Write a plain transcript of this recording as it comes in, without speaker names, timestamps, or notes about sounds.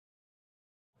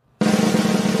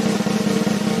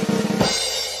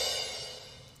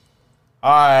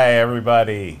Hi,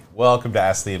 everybody. Welcome to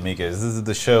Ask the Amigos. This is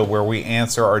the show where we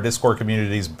answer our Discord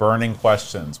community's burning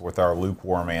questions with our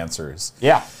lukewarm answers.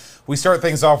 Yeah. We start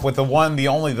things off with the one, the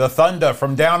only, the Thunder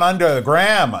from down under,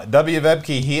 Graham W.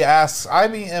 Vebke. He asks,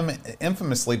 IBM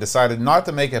infamously decided not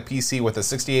to make a PC with a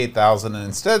 68,000 and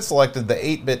instead selected the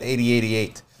 8-bit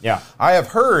 8088. Yeah. I have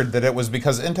heard that it was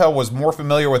because Intel was more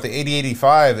familiar with the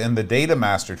 8085 and the data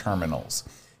master terminals.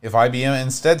 If IBM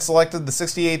instead selected the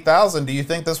 68,000, do you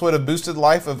think this would have boosted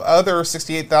life of other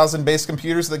 68,000 based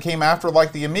computers that came after,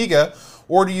 like the Amiga,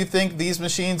 or do you think these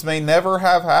machines may never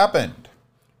have happened?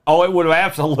 Oh, it would have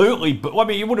absolutely. I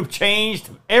mean, it would have changed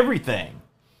everything.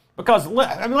 Because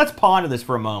let's ponder this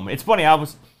for a moment. It's funny.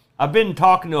 I've been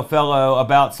talking to a fellow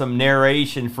about some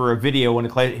narration for a video on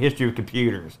the history of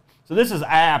computers. So this is an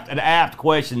apt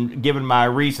question given my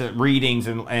recent readings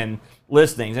and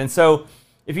listenings. And so,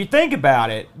 if you think about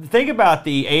it, think about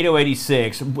the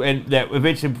 8086 and that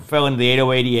eventually fell into the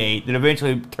 8088, that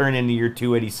eventually turned into your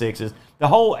 286s. The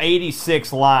whole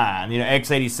 86 line,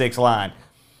 x86 line.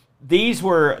 These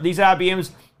IBMs,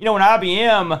 when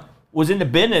IBM was in the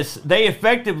business, they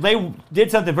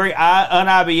did something very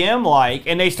un-IBM-like,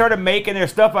 and they started making their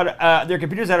stuff their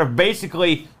computers out of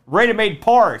basically ready-made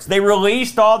parts. They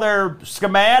released all their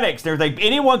schematics. They're like,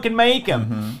 anyone can make them.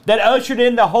 Mm-hmm. That ushered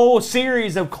in the whole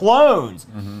series of clones.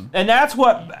 Mm-hmm. And that's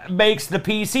what makes the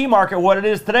PC market what it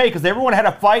is today, because everyone had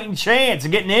a fighting chance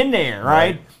of getting in there,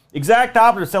 right? Exact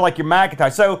opposite, like your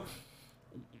Macintosh. So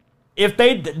if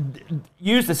they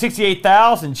used the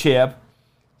 68,000 chip,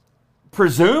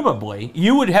 presumably,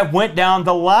 you would have went down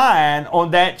the line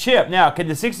on that chip. Now, could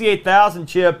the 68,000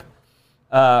 chip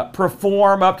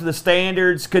perform up to the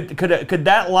standards? Could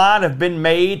that line have been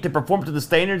made to perform to the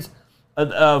standards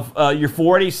of your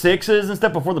 486s and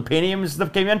stuff before the Pentiums and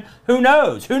stuff came in? Who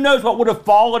knows? Who knows what would have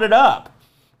followed it up?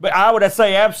 But I would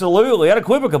say absolutely,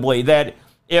 unequivocally, that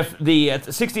if the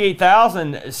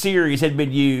 68,000 series had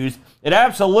been used, it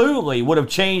absolutely would have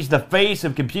changed the face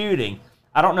of computing.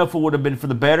 I don't know if it would have been for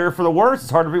the better or for the worse.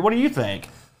 It's hard to read. What do you think?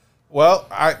 Well,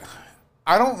 I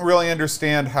don't really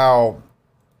understand how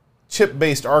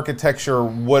chip-based architecture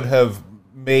would have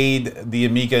made the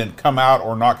Amiga come out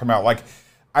or not come out. Like,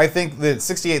 I think that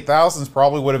 68,000s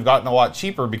probably would have gotten a lot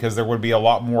cheaper because there would be a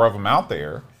lot more of them out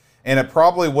there. And it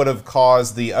probably would have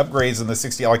caused the upgrades in the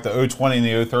 60, like the 020 and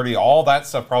the 030, all that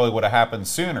stuff probably would have happened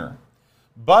sooner.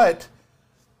 But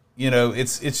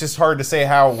it's just hard to say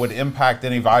how it would impact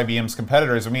any of IBM's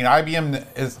competitors. I mean,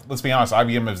 let's be honest,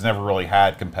 IBM has never really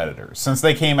had competitors. Since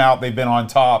they came out, they've been on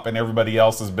top, and everybody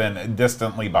else has been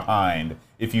distantly behind,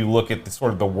 if you look at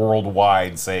the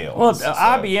worldwide sales. Well,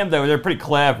 IBM, though, they're pretty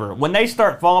clever. When they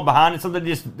start falling behind in something,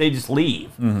 they just leave.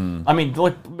 Mm-hmm. I mean,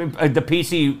 look, the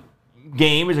PC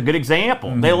game is a good example.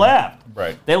 Mm-hmm. They left.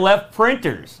 Right. They left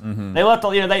printers. Mm-hmm. They left,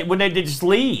 they just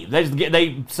leave.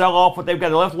 They sell off what they've got.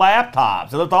 They left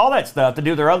laptops. They left all that stuff to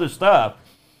do their other stuff.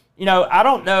 I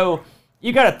don't know.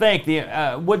 You got to think,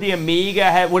 would the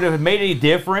Amiga would have made any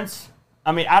difference?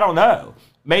 I mean, I don't know.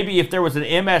 Maybe if there was an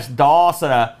MS-DOS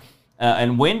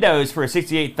and Windows for a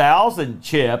 68,000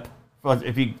 chip,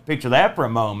 if you picture that for a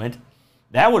moment,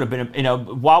 that would have been,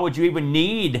 why would you even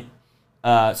need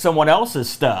someone else's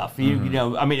stuff?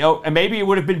 And maybe it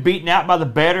would have been beaten out by the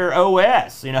better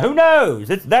OS. Who knows?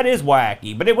 That is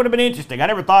wacky, but it would have been interesting. I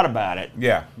never thought about it.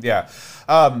 Yeah.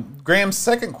 Graham's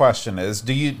second question is: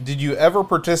 did you ever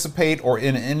participate or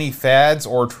in any fads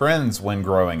or trends when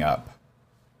growing up?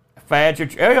 Fads or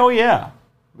oh yeah,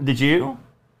 did you?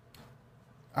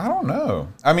 I don't know.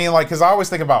 I mean, because I always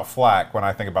think about FLAC when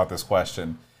I think about this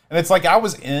question, and it's like I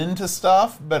was into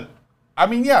stuff, but. I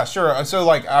mean, yeah, sure. So,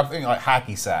 I think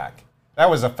hacky sack. That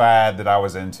was a fad that I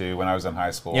was into when I was in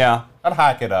high school. Yeah. I'd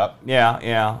hack it up.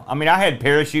 Yeah. I mean, I had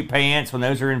parachute pants when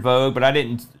those were in vogue, but I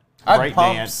didn't break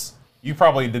dance. You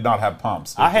probably did not have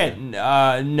pumps, did I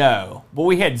had, no. But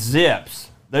we had zips.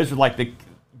 Those were like the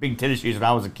big tennis shoes when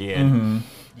I was a kid. Mm-hmm.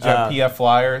 Did you have PF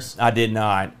Flyers? I did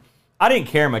not. I didn't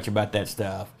care much about that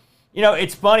stuff.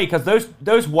 It's funny because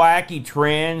those wacky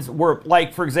trends were,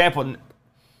 like, for example,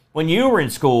 when you were in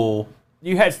school,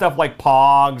 you had stuff like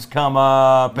Pogs come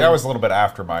up. That was a little bit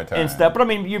after my time. And stuff. But I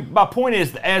mean, my point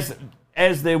is,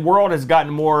 as the world has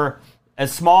gotten more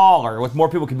smaller, with more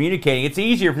people communicating, it's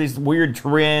easier for these weird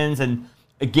trends and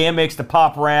gimmicks to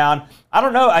pop around. I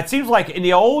don't know. It seems like in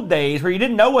the old days where you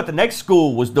didn't know what the next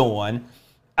school was doing,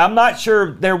 I'm not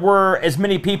sure there were as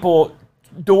many people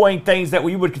doing things that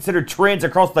we would consider trends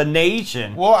across the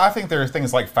nation. Well, I think there are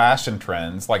things like fashion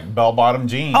trends, like bell-bottom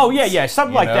jeans. Oh, yeah,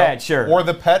 something like that, sure. Or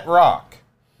the pet rock.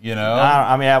 You know?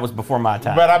 I mean, that was before my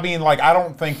time. But I mean, like, I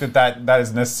don't think that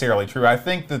is necessarily true. I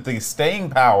think that the staying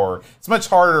power, it's much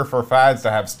harder for fads to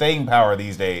have staying power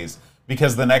these days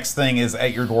because the next thing is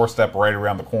at your doorstep right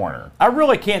around the corner. I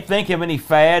really can't think of any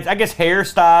fads. I guess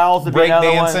hairstyles would be another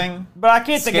one. Breakdancing. But I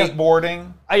can't think of...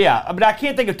 Skateboarding. Yeah, but I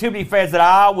can't think of too many fads that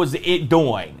I was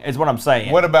doing, is what I'm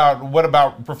saying. What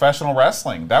about professional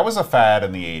wrestling? That was a fad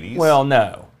in the 80s. Well,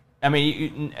 no. I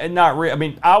mean, not really. I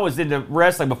mean, I was into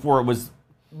wrestling before it was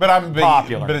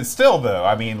popular. But it's still, though.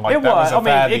 I mean, like, it that was a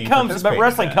fad. I mean, it comes, but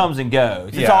wrestling comes and goes.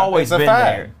 It's Yeah, always it's a been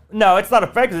fad. there. No, it's not a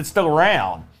fad because it's still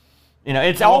around. You know,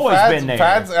 it's always been there.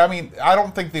 Fads. I mean, I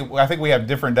think we have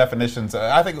different definitions.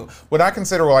 I think what I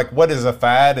consider like what is a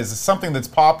fad is something that's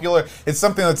popular. It's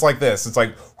something that's like this. It's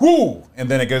like whoo, and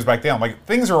then it goes back down. Like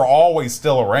things are always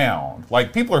still around.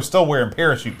 Like people are still wearing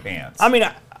parachute pants. I mean,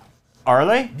 are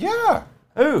they? Yeah.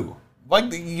 Who?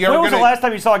 Like when was the last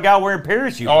time you saw a guy wearing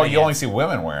parachute pants? Oh, you only see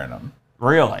women wearing them.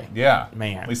 Really? Yeah.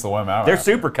 Man. At least the women. They're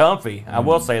super comfy. I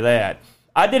will say that.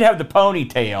 I did have the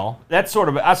ponytail. That's sort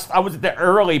of, I was at the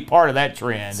early part of that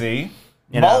trend. See?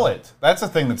 Mullet. That's a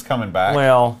thing that's coming back.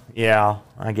 Well, yeah,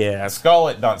 I guess.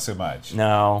 Skullet, not so much.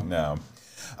 No.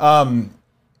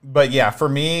 But yeah, for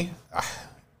me,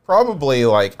 probably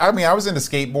like, I mean, I was into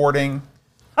skateboarding.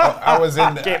 I was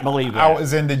into, I can't believe that. I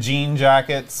was into jean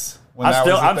jackets when that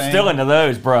was a I'm thing. still into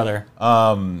those, brother.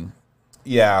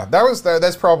 Yeah,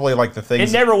 that's probably like the thing.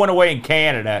 It never went away in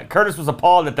Canada. Curtis was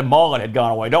appalled that the mullet had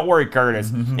gone away. Don't worry, Curtis.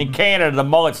 In Canada, the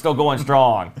mullet's still going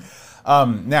strong.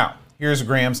 Now, here's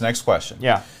Graham's next question.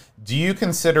 Yeah. Do you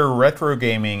consider retro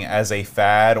gaming as a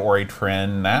fad or a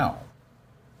trend now?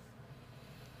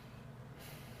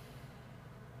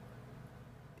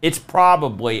 It's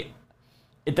probably,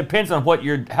 it depends on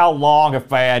how long a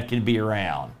fad can be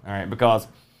around. All right, because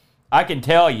I can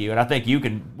tell you, and I think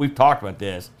we've talked about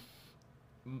this,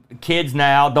 kids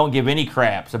now don't give any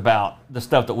craps about the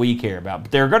stuff that we care about,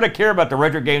 but they're going to care about the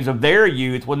retro games of their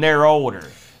youth when they're older.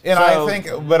 And so,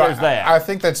 I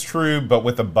think that's true, but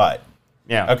with a but.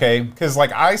 Yeah. Okay, because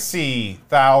like I see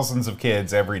thousands of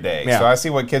kids every day, Yeah. so I see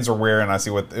what kids are wearing. I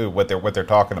see what they're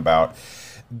talking about.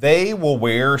 They will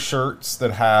wear shirts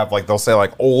that have like they'll say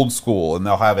like old school, and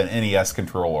they'll have an NES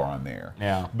controller on there.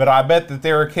 Yeah. But I bet that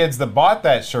there are kids that bought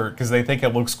that shirt because they think it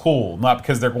looks cool, not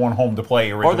because they're going home to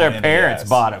play original Or their NES. parents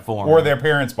bought it for them. Or their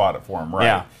parents bought it for them, right?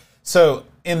 Yeah. So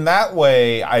in that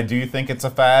way, I do think it's a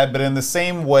fad, but in the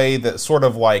same way that sort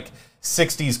of like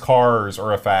 60s cars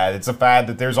are a fad, it's a fad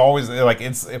that there's always like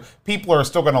people are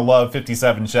still going to love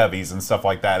 57 Chevys and stuff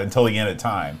like that until the end of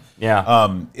time.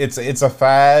 Yeah. It's a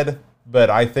fad, but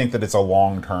I think that it's a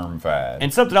long-term fad.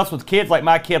 And something else with kids, like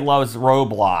my kid loves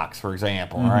Roblox, for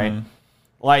example, right?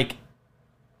 Like,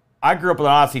 I grew up with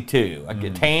an Odyssey 2, a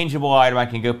tangible item I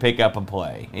can go pick up and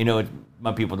play. You know,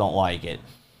 my people don't like it.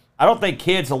 I don't think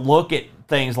kids look at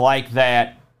things like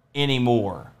that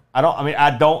anymore. I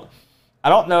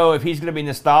don't know if he's going to be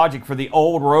nostalgic for the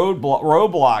old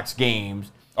Roblox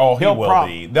games. Oh, he will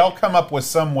be. They'll come up with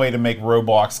some way to make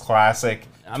Roblox classic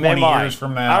 20 years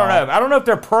from now. I don't know. I don't know if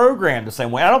they're programmed the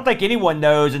same way. I don't think anyone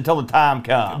knows until the time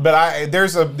comes. But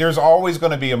there's always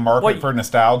going to be a market for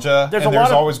nostalgia, and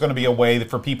there's always going to be a way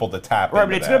for people to tap into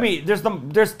but it's going to be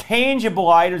there's tangible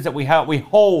items that we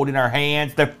hold in our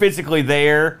hands. They're physically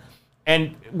there.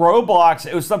 And Roblox,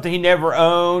 it was something he never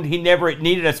owned. He never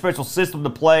needed a special system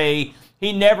to play.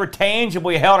 He never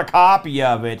tangibly held a copy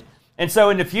of it. And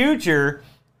so in the future,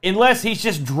 unless he's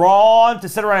just drawn to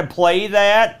sit around and play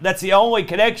that's the only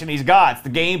connection he's got. It's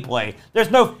the gameplay. There's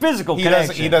no physical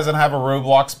connection. He doesn't have a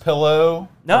Roblox pillow?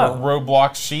 No. Or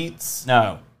Roblox sheets?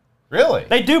 No. Really?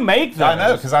 They do make those. I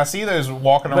know, because I see those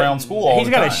walking around school all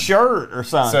the time. He's got a shirt or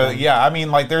something. So, yeah, I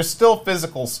mean, like, there's still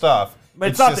physical stuff.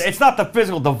 But it's not the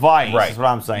physical device, right, is what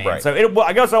I'm saying. Right. So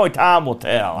I guess only time will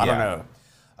tell. I don't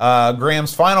know.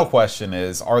 Graham's final question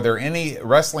is, are there any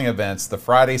wrestling events the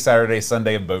Friday, Saturday,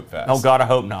 Sunday of Boat Fest? Oh, God, I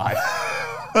hope not.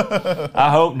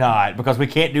 I hope not, because we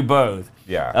can't do both.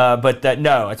 Yeah. But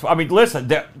no. Listen,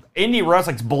 indie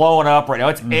wrestling's blowing up right now.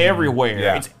 It's everywhere.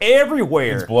 Yeah. It's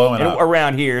everywhere. It's blowing up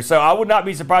around here. So I would not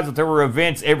be surprised if there were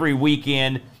events every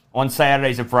weekend on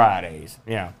Saturdays and Fridays.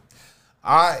 Yeah.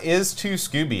 Is Too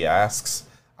Scooby asks,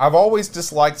 I've always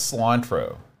disliked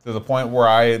cilantro to the point where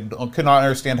I could not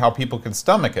understand how people could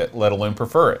stomach it, let alone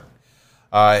prefer it.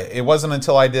 It wasn't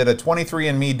until I did a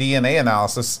 23andMe DNA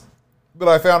analysis that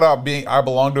I found out I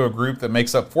belong to a group that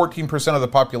makes up 14% of the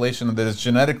population that is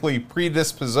genetically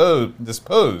predisposed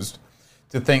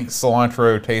to think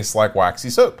cilantro tastes like waxy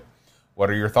soap.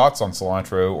 What are your thoughts on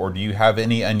cilantro, or do you have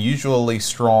any unusually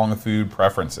strong food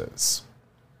preferences?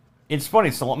 It's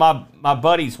funny. So my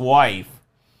buddy's wife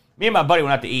Me and my buddy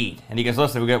went out to eat, and he goes,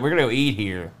 listen, we're going to go eat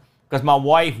here because my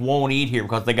wife won't eat here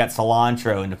because they got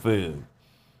cilantro in the food.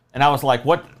 And I was like,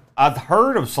 what? I've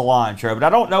heard of cilantro, but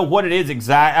I don't know what it is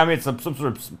exactly. I mean, it's some sort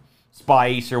of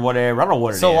spice or whatever. I don't know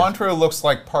what it is. Cilantro looks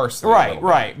like parsley.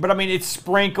 Right. But I mean, it's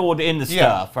sprinkled in the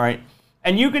stuff, right?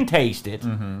 And you can taste it.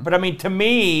 But I mean, to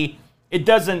me, it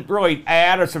doesn't really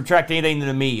add or subtract anything to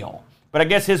the meal. But I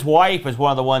guess his wife is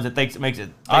one of the ones that thinks it makes it.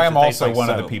 I am also one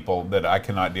of the people that I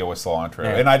cannot deal with cilantro,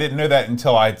 and I didn't know that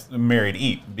until I married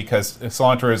Eat, because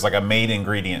cilantro is like a main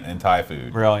ingredient in Thai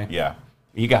food. Really? Yeah.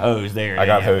 You got hosed there. I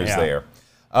got hosed there.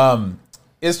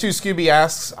 Is2Scooby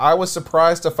asks, I was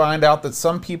surprised to find out that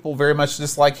some people very much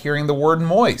dislike hearing the word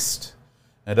moist.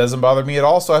 It doesn't bother me at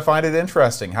all, so I find it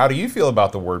interesting. How do you feel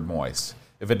about the word moist?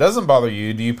 If it doesn't bother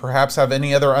you, do you perhaps have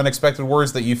any other unexpected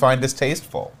words that you find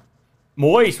distasteful?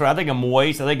 Moist, when I think of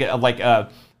moist, I think of like,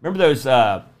 remember those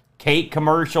cake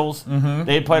commercials?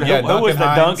 They played, who was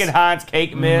the Duncan Hines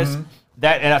cake mist?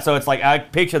 So it's like, I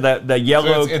picture the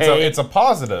yellow cake. It's a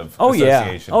positive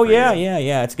association.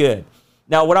 Yeah, it's good.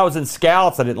 Now, when I was in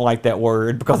Scouts, I didn't like that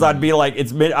word because I'd be like,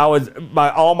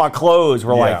 all my clothes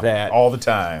were like that. All the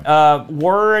time.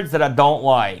 Words that I don't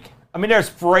like. I mean, there's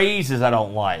phrases I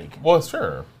don't like. Well,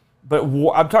 sure. But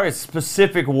I'm talking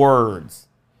specific words.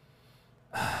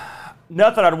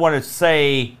 Nothing I'd want to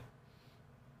say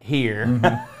here.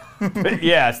 But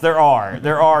yes, there are.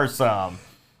 There are some.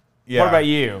 Yeah. What about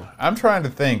you? I'm trying to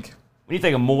think. When you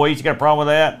think of moist, you got a problem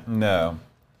with that? No.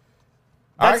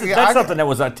 That's something that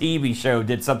was a TV show,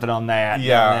 did something on that.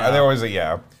 Yeah, there was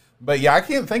But yeah, I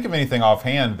can't think of anything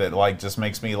offhand that like just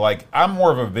makes me like, I'm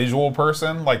more of a visual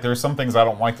person. Like there's some things I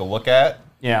don't like to look at.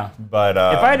 Yeah. But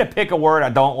if I had to pick a word I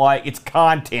don't like, it's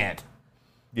content.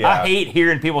 Yeah. I hate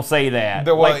hearing people say that.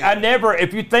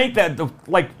 If you think that,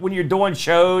 like when you're doing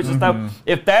shows and stuff,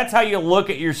 if that's how you look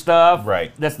at your stuff,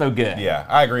 right, that's no good. Yeah,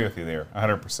 I agree with you there,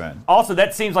 100%. Also,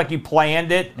 that seems like you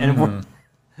planned it, and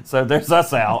so there's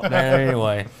us out.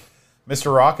 Anyway.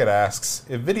 Mr. Rocket asks,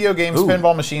 if video games,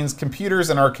 pinball machines, computers,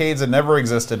 and arcades had never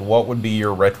existed, what would be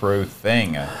your retro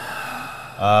thing?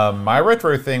 My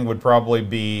retro thing would probably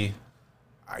be,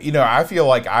 I feel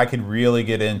like I could really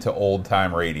get into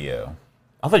old-time radio.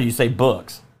 I thought you'd say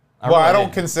books. I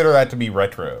don't consider that to be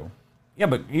retro. Yeah,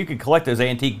 but you could collect those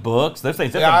antique books. Those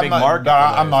things, that's a big market.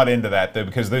 I'm not into that, though,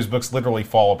 because those books literally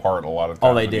fall apart a lot of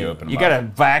times. Oh, they do. You got to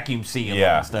vacuum seal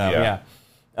them and stuff.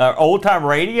 Yeah. Old-time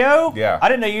radio? Yeah. I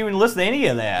didn't know you even listened to any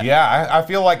of that. Yeah, I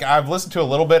feel like I've listened to a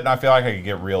little bit, and I feel like I could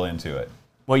get real into it.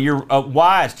 Well, you're a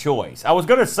wise choice. I was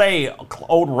going to say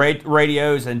old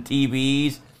radios and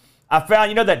TVs. I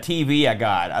found, that TV I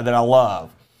got that I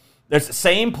love. There's the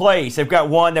same place. They've got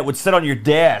one that would sit on your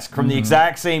desk from the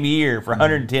exact same year for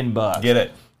 $110. Get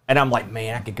it. And I'm like,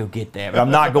 man, I could go get that. But I'm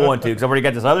not going to because I've already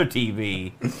got this other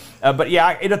TV. But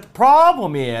yeah, the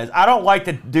problem is I don't like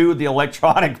to do the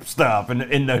electronic stuff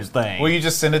in those things. Well, you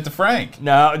just send it to Frank.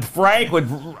 No, I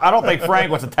don't think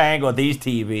Frank wants to tangle with these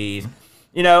TVs.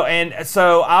 And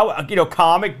so,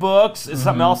 comic books is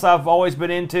something else I've always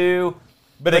been into.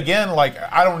 But again, like,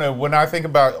 I don't know, when I think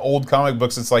about old comic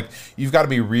books, it's like, you've got to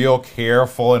be real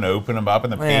careful and open them up,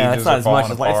 and the pages are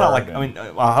falling apart. It's not like,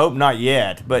 I hope not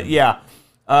yet. But yeah,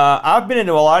 I've been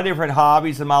into a lot of different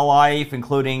hobbies in my life,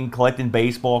 including collecting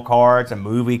baseball cards and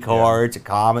movie cards and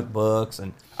comic books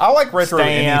and I like retro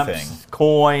stamps, anything.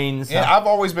 Coins. Yeah, I've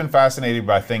always been fascinated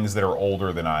by things that are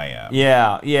older than I am.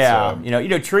 Yeah.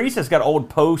 So, Teresa's got old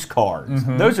postcards.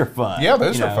 Those are fun. Yeah,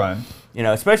 those are fun.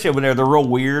 Especially when they're the real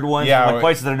weird ones, like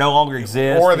places that no longer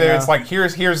exist. Or it's like,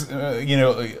 here's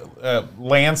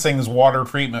Lansing's water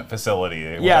treatment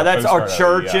facility. Yeah, that's our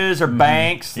churches or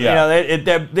banks. Yeah.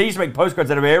 They used to make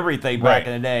postcards out of everything back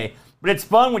in the day. But it's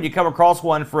fun when you come across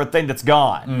one for a thing that's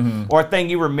gone or a thing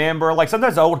you remember. Like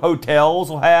sometimes old hotels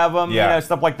will have them,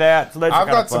 stuff like that. So I've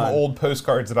got some old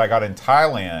postcards that I got in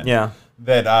Thailand. Yeah.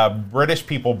 That British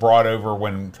people brought over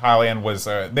when Thailand was,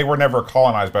 they were never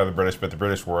colonized by the British, but the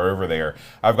British were over there.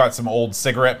 I've got some old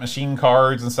cigarette machine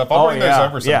cards and stuff. I'll bring those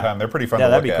over sometime. They're pretty fun to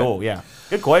look at. Yeah, that'd be cool, yeah.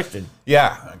 Good question.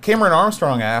 Yeah. Cameron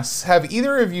Armstrong asks, have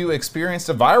either of you experienced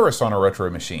a virus on a retro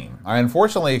machine? I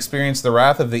unfortunately experienced the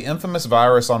wrath of the infamous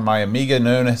virus on my Amiga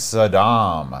known as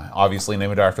Saddam, obviously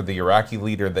named after the Iraqi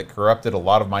leader that corrupted a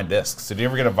lot of my discs. Did you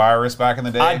ever get a virus back in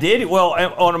the day? I did. Well,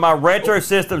 on my retro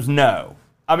systems, no.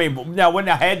 I mean, now when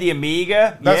I had the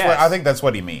Amiga, yes. I think that's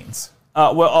what he means.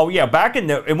 Back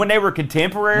when they were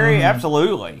contemporary,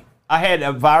 absolutely. I had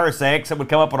a Virus X that would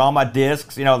come up on all my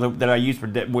discs, that I used for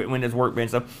Windows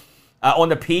Workbench stuff. On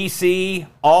the PC,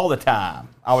 all the time,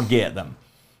 I would get them.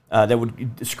 That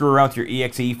would screw around with your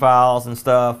exe files and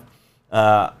stuff.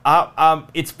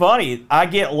 It's funny. I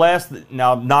get less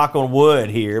now. Knock on wood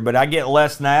here, but I get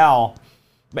less now.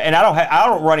 And I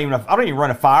don't even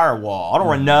run a firewall. I don't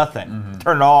run nothing.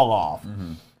 Turn it all off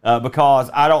because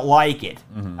I don't like it.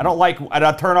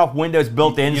 I turn off Windows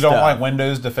built-in You stuff. don't like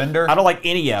Windows Defender? I don't like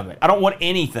any of it. I don't want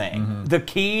anything. The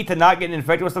key to not getting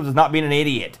infected with stuff is not being an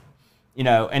idiot.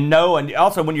 And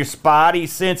also when your spidey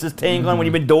sense is tingling, when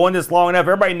you've been doing this long enough,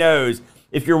 everybody knows.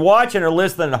 If you're watching or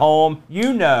listening at home,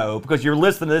 because you're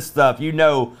listening to this stuff, the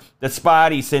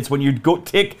spidey sense when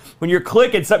you're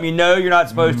clicking something you're not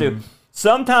supposed to.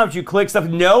 Sometimes you click stuff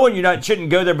knowing shouldn't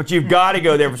go there, but you've got to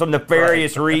go there for some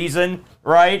nefarious reason,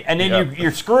 right? And then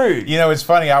you're screwed. It's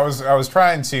funny. I was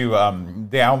trying to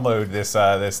download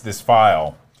this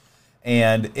file,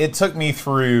 and it took me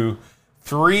through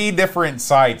 3 different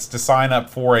sites to sign up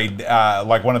for a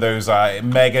like one of those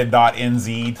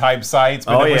mega.nz type sites.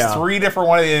 But there was 3 different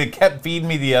ones, and it kept feeding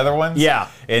me the other ones. Yeah.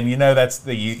 And that's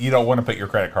you don't want to put your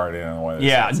credit card in one of those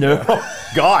sites. No.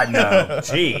 God, no.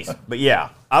 Jeez. But yeah,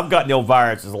 I've gotten the old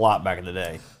viruses a lot back in the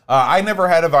day. I never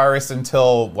had a virus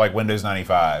until like Windows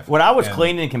 95. When I was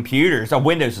cleaning computers,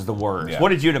 Windows is the worst. Yeah. What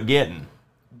did you end up getting?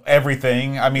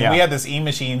 Everything. I mean, we had this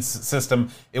e-machine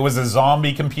system. It was a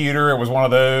zombie computer. It was one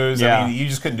of those. Yeah. I mean, you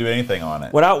just couldn't do anything on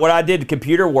it. When I did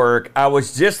computer work, I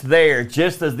was just there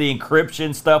just as the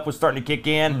encryption stuff was starting to kick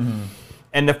in.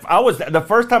 And the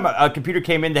first time a computer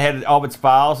came in that had all of its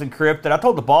files encrypted, I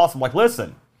told the boss, I'm like,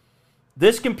 listen,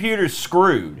 this computer's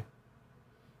screwed,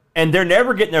 and they're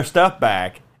never getting their stuff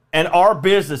back, and our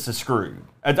business is screwed.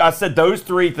 I said those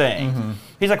 3 things.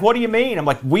 He's like, what do you mean? I'm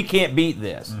like, we can't beat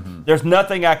this. There's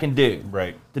nothing I can do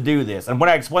to do this. And when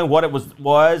I explained what it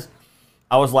was,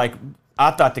 I was like,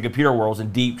 I thought the computer world was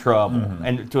in deep trouble.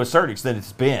 And to a certain extent,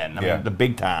 it's been. I mean, the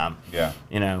big time. Yeah.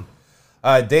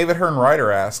 David Hearn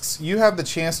Ryder asks, you have the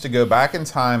chance to go back in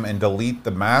time and delete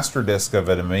the master disk of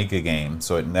an Amiga game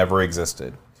so it never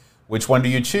existed. Which one do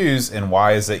you choose, and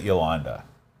why is it Yolanda?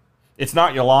 It's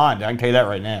not Yolanda. I can tell you that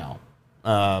right now.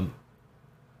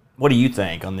 What do you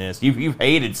think on this? You've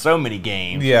hated so many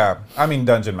games. Yeah, I mean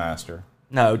Dungeon Master.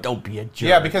 No, don't be a jerk.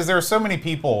 Yeah, because there are so many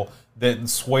people that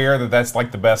swear that that's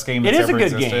like the best game that's ever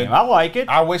existed. It is a good game. I like it.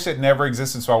 I wish it never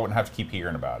existed so I wouldn't have to keep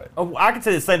hearing about it. Oh, I could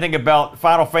say the same thing about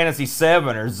Final Fantasy VII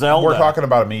or Zelda. We're talking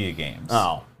about Amiga games.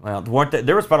 Oh, well,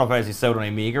 there was Final Fantasy VII on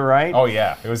Amiga, right? Oh,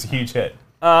 yeah. It was a huge hit.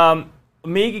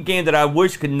 Amiga game that I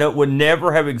wish would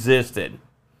never have existed.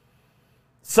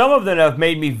 Some of them have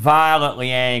made me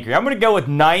violently angry. I'm going to go with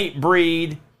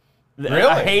Nightbreed. Really?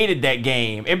 I hated that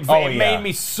game. It made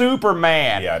me super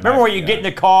mad. Yeah, remember where you get in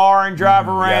the car and drive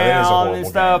around and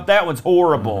stuff? Game. That one's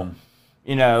horrible.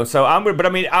 So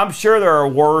I'm sure there are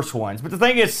worse ones. But the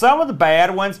thing is, some of the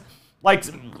bad ones, like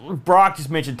Brock just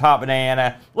mentioned Top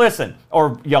Banana,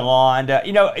 or Yolanda,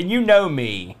 and you know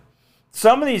me.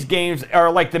 Some of these games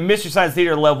are like the Mystery Science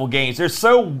Theater level games. They're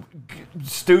so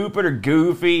stupid or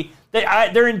goofy.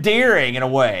 They're endearing in a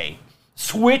way.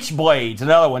 Switchblades,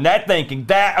 another one.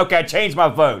 I changed my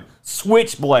vote.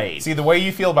 Switchblades. See, the way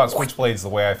you feel about Switchblades is the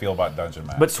way I feel about Dungeon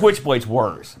Master. But Switchblades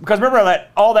worse. Because remember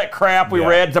all that crap we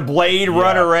read, the Blade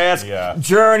Runner-esque,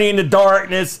 Journey into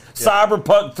Darkness,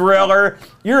 cyberpunk thriller.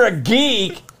 You're a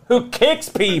geek who kicks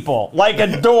people like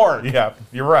a dork. Yeah,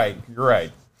 you're right.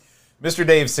 Mr.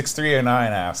 Dave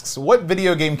 6309 asks, what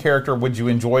video game character would you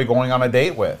enjoy going on a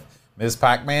date with? Ms.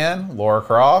 Pac-Man, Lara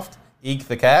Croft, Eek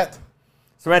the Cat?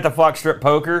 Samantha Fox Strip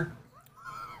Poker.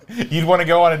 You'd want to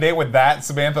go on a date with that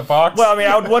Samantha Fox? Well, I mean,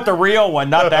 I would want the real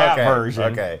one, not that version.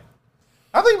 Okay.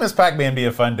 I think Miss Pac-Man would be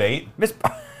a fun date.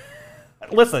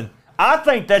 Listen, I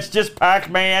think that's just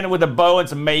Pac-Man with a bow and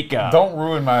some makeup. Don't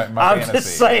ruin my fantasy. I'm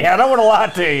just saying, I don't want to lie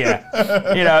to you.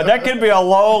 That could be a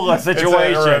Lola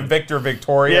situation. Or a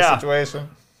Victoria situation.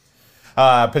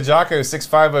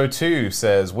 Pajako6502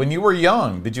 says, when you were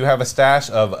young, did you have a stash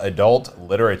of adult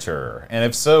literature? And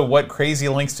if so, what crazy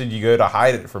lengths did you go to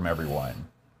hide it from everyone?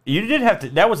 You did have to.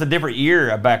 That was a different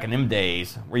era back in them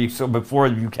days, before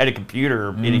you had a computer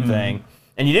or anything,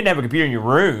 and you didn't have a computer in your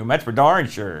room. That's for darn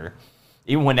sure.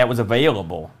 Even when that was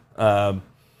available. Gosh,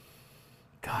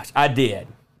 I did.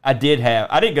 I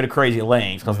didn't go to crazy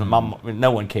lengths because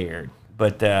no one cared.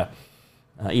 But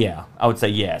yeah, I would say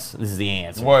yes. This is the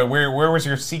answer. Where was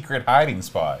your secret hiding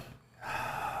spot?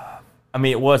 I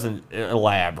mean, it wasn't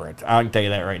elaborate. I can tell you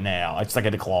that right now. It's like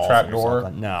a closet. Trapdoor?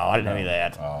 No, I didn't have any of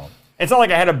that. Oh. It's not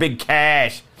like I had a big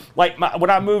cache. Like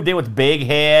when I moved in with Big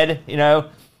Head,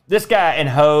 this guy and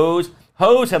Hose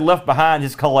had left behind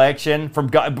his collection from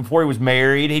before he was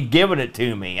married. He'd given it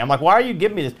to me. I'm like, why are you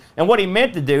giving me this? And what he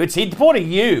meant to do, he put a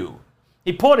U.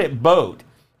 He put it boat.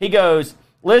 He goes,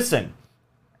 listen,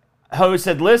 host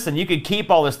said, listen, you could keep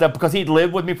all this stuff because he'd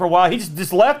lived with me for a while. He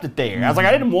just left it there. I was like,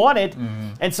 I didn't want it.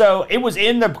 And so it was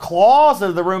in the closet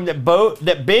of the room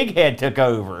that Big Head took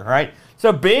over, right?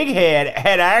 So Big Head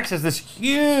had access to this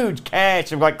huge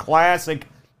cache of like classic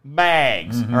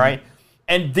mags, right?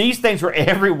 And these things were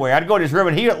everywhere. I'd go to his room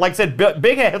and he, like I said,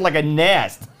 Big Head had like a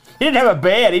nest. He didn't have a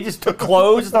bed. He just took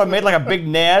clothes and stuff and made like a big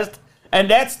nest. And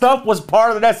that stuff was part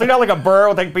of the nest. So you know, like a bird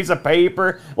with like a piece of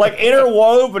paper, like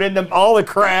interwoven in all the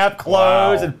crap,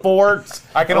 clothes and forks.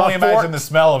 I can only imagine the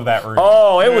smell of that room.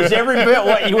 Oh, it was every bit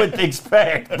what you would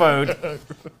expect, Boot.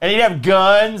 And he'd have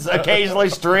guns occasionally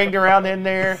stringed around in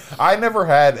there. I never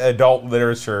had adult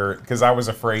literature because I was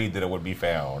afraid that it would be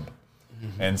found.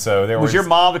 And so there was your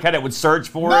mom the kind that would search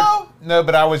for it? No,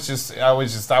 but I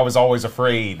was always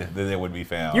afraid that it would be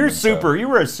found. You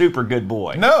were a super good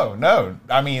boy. No.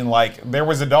 I mean, like, there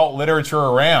was adult literature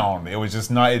around. It was just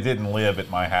not, it didn't live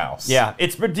at my house. Yeah,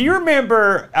 but do you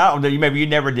remember, I don't know, maybe you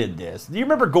never did this. Do you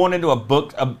remember going into a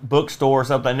bookstore or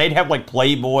something, and they'd have like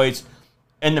Playboys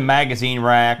in the magazine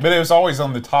rack? But it was always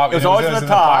on the top. It was always on the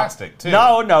top. Plastic, too.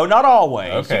 No, not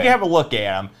always. Okay. You can have a look at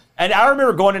them. And I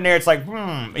remember going in there, it's like,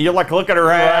 you're like looking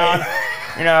around.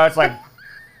 Right. You know, it's like.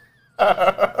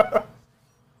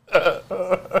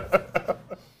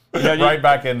 Right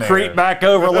back in there. Creep back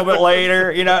over a little bit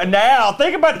later. You know, and now,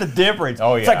 think about the difference.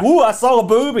 Oh, yeah. It's like, ooh, I saw a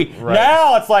boobie. Right.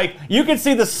 Now it's like, you can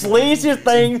see the sleaziest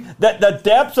thing that the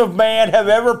depths of man have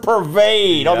ever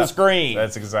purveyed on the screen.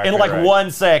 That's exactly in like right. 1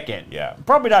 second. Yeah.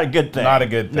 Probably not a good thing. Not a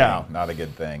good thing. No. Not a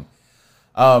good thing.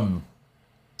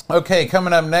 Okay,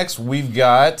 coming up next, we've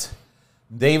got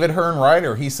David Hearn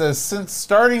Ryder. He says, since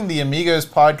starting the Amigos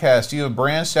podcast, you have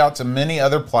branched out to many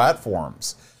other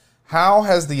platforms. How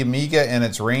has the Amiga and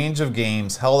its range of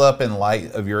games held up in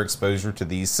light of your exposure to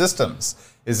these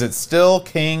systems? Is it still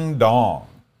King Dong?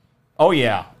 Oh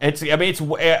yeah,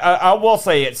 I will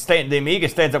say the Amiga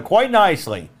stands up quite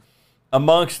nicely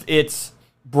amongst its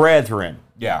brethren.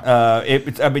 Yeah.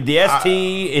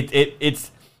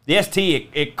 The ST,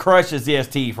 it crushes the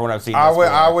ST for what I've seen.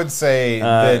 I would say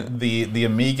that the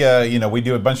Amiga, we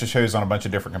do a bunch of shows on a bunch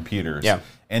of different computers. Yeah.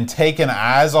 And taken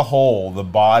as a whole, the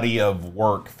body of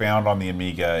work found on the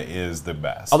Amiga is the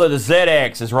best. Although the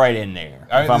ZX is right in there,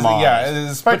 if I'm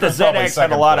honest. Yeah, but the ZX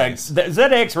had a lot of. The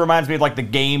ZX reminds me of like the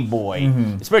Game Boy,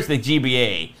 especially the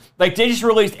GBA. Like they just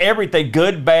released everything,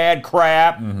 good, bad,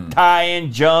 crap,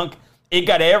 tie-in, junk. It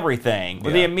got everything.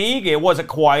 With the Amiga, it wasn't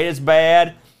quite as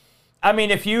bad. I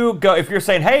mean, if you're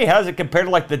saying, hey, how does it compare to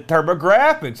like the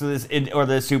TurboGrafx or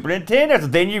the Super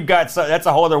Nintendo? Then you've got that's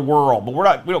a whole other world.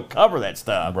 But we don't cover that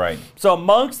stuff. Right. So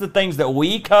amongst the things that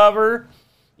we cover,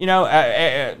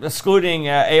 excluding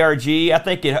ARG, I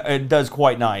think it does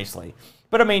quite nicely.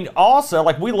 But I mean, also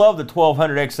like we love the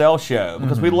 1200 XL show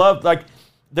because we love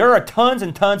there are tons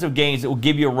and tons of games that will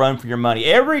give you a run for your money.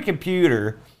 Every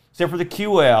computer, except for the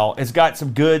QL, has got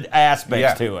some good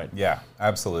aspects to it. Yeah,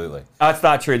 absolutely. That's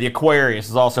not true. The Aquarius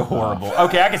is also horrible.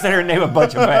 Okay, I can sit here and name a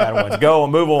bunch of bad ones. Go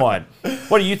and move on.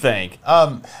 What do you think?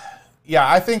 Yeah,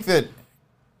 I think that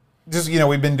just,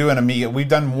 we've been doing Amiga. We've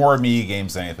done more Amiga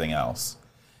games than anything else.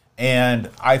 And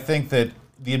I think that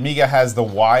the Amiga has the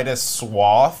widest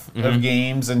swath of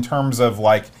games in terms of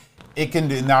like, it can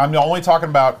do. Now, I'm only talking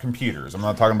about computers. I'm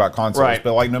not talking about consoles. Right.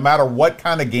 But like, no matter what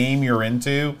kind of game you're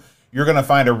into, you're going to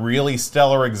find a really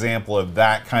stellar example of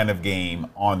that kind of game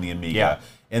on the Amiga. Yeah.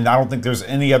 And I don't think there's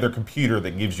any other computer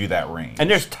that gives you that range. And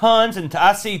there's tons, and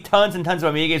I see tons and tons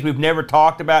of Amigas we've never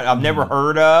talked about, I've never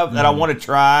heard of, that I want to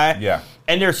try. Yeah.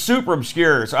 And they're super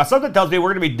obscure. So something tells me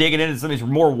we're going to be digging into some of these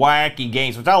more wacky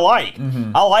games, which I like.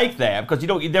 I like that because they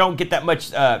don't get that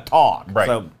much talk. Right.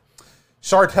 So,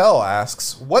 Chartel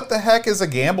asks, what the heck is a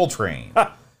gamble train?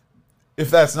 If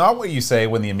that's not what you say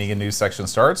when the Amiga news section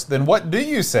starts, then what do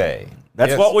you say?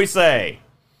 That's what we say.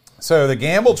 So the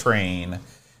gamble train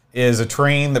is a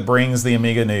train that brings the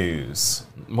Amiga news.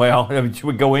 Well, should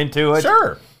we go into it?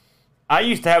 Sure. I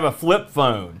used to have a flip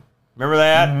phone. Remember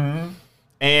that?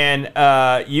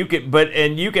 And you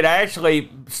could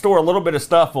actually store a little bit of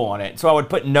stuff on it. So I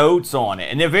would put notes on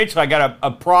it, and eventually I got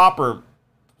a proper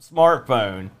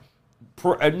smartphone.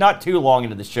 Not too long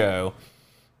into the show.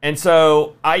 And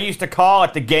so I used to call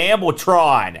it the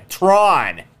Gambletron.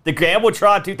 The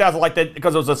Gambletron 2000, like that,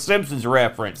 because it was a Simpsons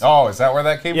reference. Oh, is that where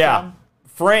that came from?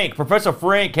 Professor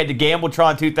Frank had the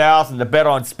Gambletron 2000 to bet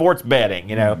on sports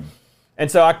betting, And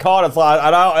so I called it.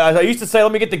 I used to say,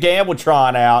 let me get the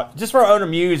Gambletron out, just for our own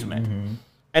amusement.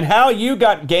 And how you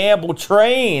got Gamble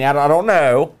Train, I don't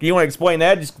know. Do you want to explain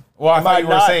that? Well, I thought you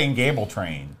were saying Gamble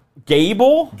Train.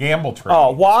 Gable? Gamble Train.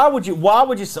 Oh, why would you?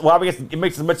 Well, I guess it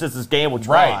makes as much sense as Gamble Train.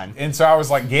 Right. And so I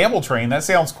was like, Gamble Train, that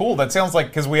sounds cool. That sounds like,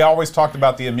 because we always talked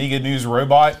about the Amiga News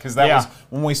robot, because that was,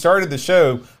 when we started the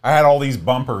show, I had all these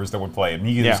bumpers that would play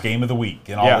Amiga News Game of the Week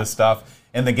and all this stuff.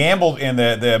 And the Gamble and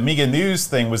the Amiga News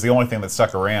thing was the only thing that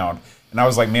stuck around. And I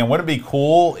was like, man, wouldn't it be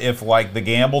cool if like the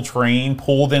Gamble Train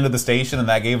pulled into the station and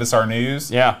that gave us our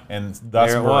news? Yeah. And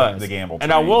thus we're the Gamble Train.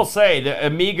 And I will say, the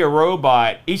Amiga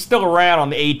robot, he's still around on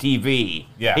the ATV.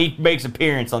 Yeah. He makes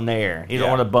appearance on there. He's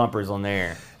one of the bumpers on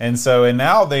there. And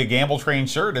now the Gamble Train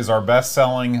shirt is our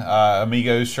best-selling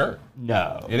Amigos shirt.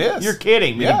 No. It is. You're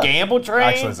kidding. The Gamble Train?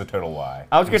 Actually, it's a total lie.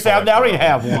 I was going to say, I don't even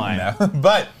have one. No.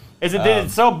 But... Did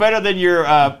it sell better than your...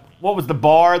 what was the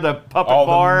bar? The puppet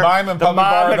bar? The mime and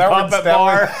puppet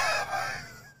bar.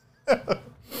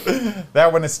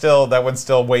 That one's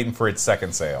still waiting for its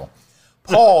second sale.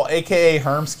 Paul, aka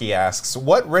Hermsky, asks,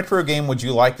 what retro game would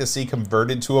you like to see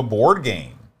converted to a board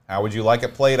game? How would you like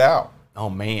it played out? Oh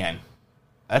man,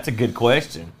 that's a good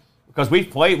question. Because we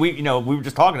were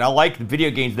just talking. I like the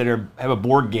video games that have a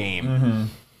board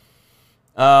game.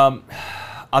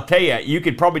 I'll tell you, you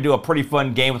could probably do a pretty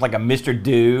fun game with like a Mr.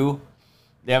 Do.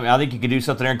 I think you could do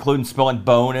something there, including spelling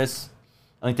bonus.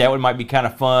 I think that one might be kind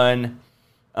of fun.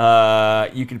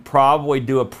 You could probably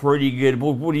do a pretty good.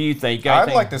 What do you think?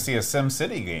 I'd like to see a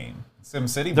SimCity game.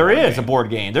 SimCity. There is a board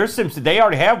game. There's SimCity. They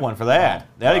already have one for that.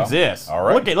 That exists. All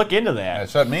right. Look into that.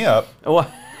 Shut me up.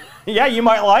 Well, yeah, you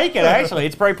might like it. Actually,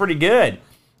 it's probably pretty good.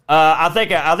 I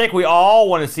think we all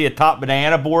want to see a Top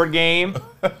Banana board game.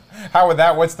 How would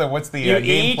that? What's the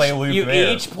gameplay loop there?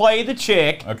 You each play the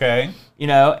chick. Okay.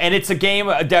 And it's a game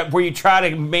where you try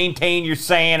to maintain your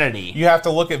sanity. You have to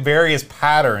look at various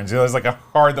patterns. There's like a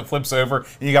card that flips over,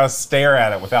 and you got to stare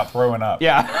at it without throwing up.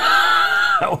 Yeah.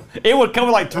 It would come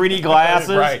with like 3D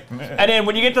glasses. Right. And then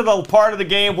when you get to the part of the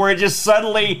game where it just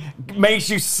suddenly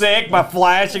makes you sick by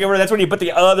flashing over, that's when you put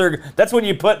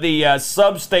the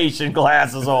substation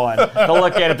glasses on to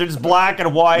look at it. They're just black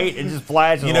and white and just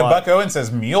flashes. Buck Owen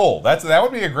says Mule. That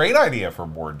would be a great idea for a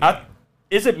board game.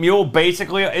 Is it Mule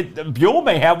basically? Mule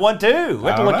may have one too. We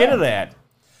have to look into that.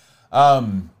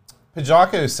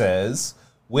 Pajako says,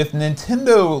 with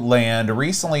Nintendo Land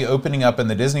recently opening up in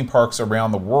the Disney parks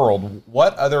around the world,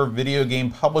 what other video game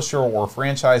publisher or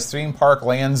franchise theme park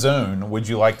land zone would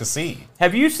you like to see?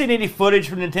 Have you seen any footage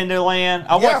from Nintendo Land?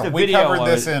 I watched the video. We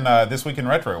covered this in This Week in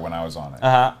Retro when I was on it.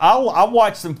 I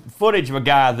watched some footage of a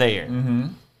guy there. Mm-hmm.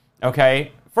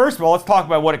 Okay. First of all, let's talk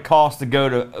about what it costs to go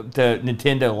to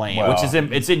Nintendo Land, which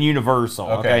is in Universal.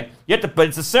 Okay. But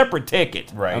it's a separate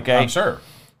ticket. Right. Okay. I'm sure.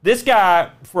 This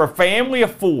guy, for a family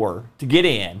of 4 to get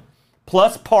in,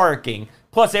 plus parking,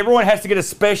 plus everyone has to get a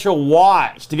special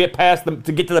watch to get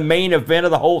to the main event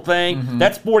of the whole thing. Mm-hmm.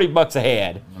 That's $40 a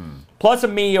head, plus a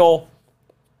meal,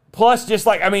 plus just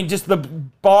the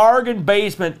bargain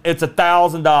basement. It's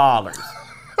 $1,000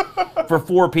 for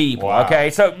 4 people. Wow. Okay,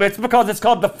 so it's because it's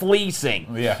called the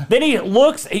fleecing. Yeah. Then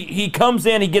he comes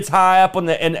in, he gets high up on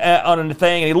the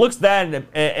thing, and he looks down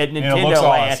at Nintendo it looks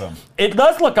Land. awesome. It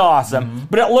does look awesome,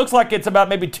 but it looks like it's about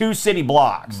maybe 2 city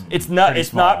blocks. It's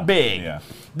not big. Yeah.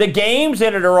 The games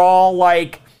in it are all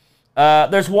like.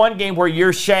 There's one game where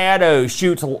your shadow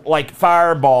shoots like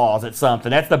fireballs at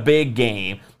something. That's the big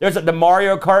game. There's the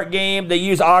Mario Kart game. They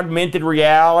use augmented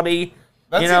reality.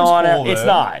 That seems cool, it's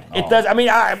not. Oh. It does. I mean,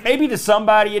 maybe to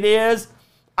somebody it is.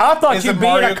 I thought you'd be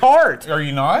in a cart. Are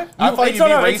you not? I thought you'd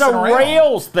be racing It's a around.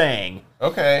 Rails thing.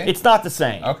 Okay. It's not the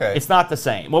same. Okay. It's not the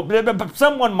same. Well, but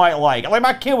someone might like it. Like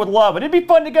my kid would love it. It'd be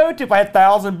fun to go to if I had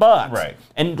 $1,000. Right.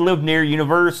 And lived near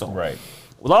Universal. Right.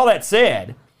 With all that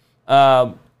said,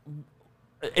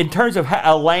 in terms of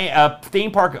a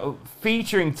theme park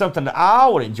featuring something that I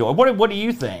would enjoy, what do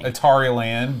you think? Atari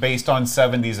Land, based on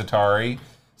 70s Atari.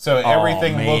 So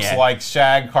everything looks like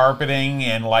shag carpeting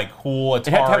and like cool Atari.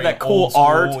 It had to have that cool old school,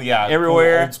 art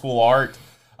everywhere. Cool old school art.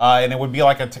 And it would be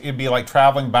like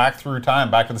traveling back through time,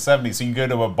 back to the 70s. So you go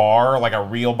to a bar, like a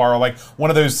real bar, like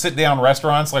one of those sit-down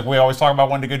restaurants, like we always talk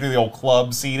about wanting to go to the old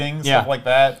club seating, stuff like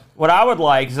that. What I would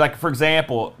like is, like, for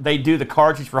example, they do the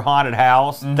cartridge for Haunted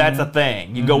House. Mm-hmm. That's a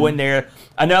thing. You go in there.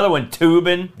 Another one,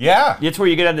 tubing. Yeah. It's where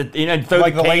you get in throw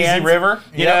like the cans, lazy river.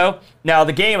 You know? Now,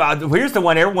 the game, here's the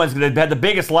one everyone's going to have the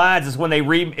biggest lines is when they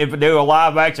do a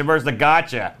live action versus the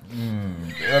gotcha.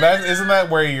 Isn't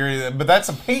that where but that's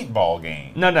a paintball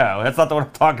game. No, that's not the one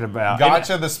I'm talking about.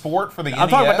 Gotcha, the sport for the NES? I'm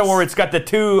talking about the one where it's got the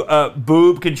 2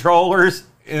 boob controllers.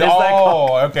 Okay,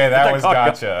 that was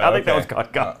Gotcha. I think that was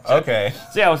called Gotcha. Okay.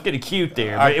 See, I was getting cute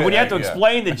there. But when you have to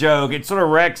explain the joke, it sort of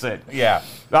wrecks it. Yeah.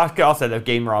 I'll say that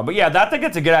game wrong. But yeah, I think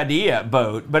that's a good idea,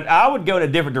 Boat. But I would go in a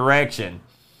different direction.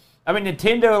 I mean,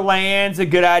 Nintendo Land's a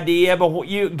good idea, but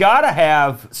you gotta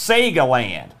have Sega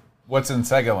Land. What's in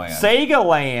Sega Land? Sega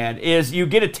Land is you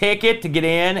get a ticket to get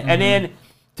in, and then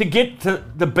to get to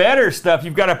the better stuff,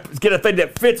 you've got to get a thing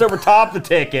that fits over top the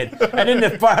ticket. And then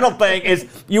the final thing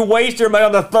is you waste your money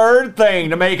on the third thing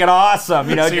to make it awesome.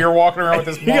 You know, so you're walking around with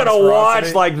this you got to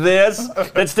watch like this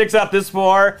that sticks out this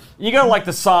far. You go to like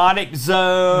the Sonic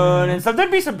Zone and stuff. There'd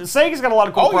be some, Sega's got a lot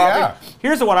of cool properties. Yeah.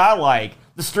 Here's the one I like,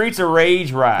 the Streets of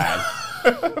Rage ride.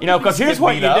 You know, because here's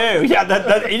what you do. Yeah,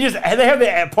 they have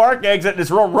the park exit in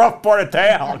this real rough part of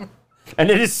town. And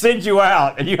they just send you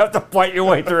out, and you have to fight your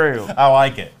way through. I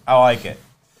like it.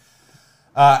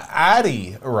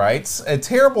 Addie writes, a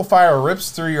terrible fire rips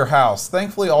through your house.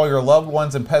 Thankfully, all your loved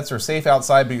ones and pets are safe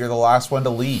outside, but you're the last one to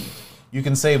leave. You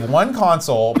can save one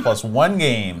console plus one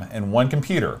game and one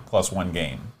computer plus one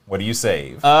game. What do you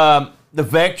save? The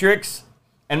Vectrix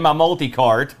and my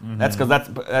multi-cart. That's because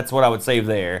that's what I would save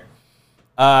there.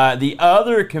 The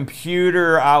other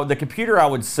computer, the computer I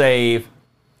would save...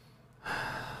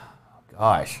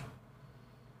 Gosh,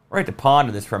 we're at to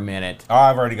ponder this for a minute. Oh,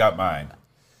 I've already got mine.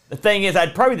 The thing is,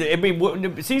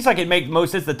 it seems like it makes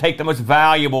most sense to take the most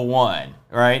valuable one,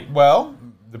 right? Well,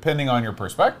 depending on your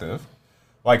perspective.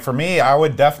 Like for me, I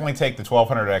would definitely take the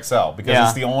 1200 XL because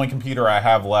it's the only computer I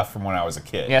have left from when I was a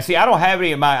kid. Yeah, see, I don't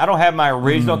have my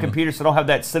original computer, so I don't have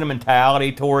that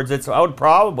sentimentality towards it. So I would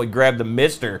probably grab the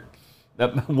Mister,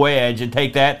 the Wedge, and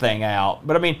take that thing out.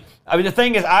 But I mean, the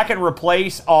thing is, I can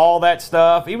replace all that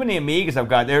stuff. Even the Amigas I've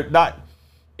got, they're not.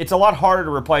 It's a lot harder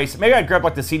to replace. Maybe I'd grab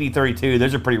like the CD32.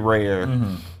 Those are pretty rare.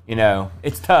 You know,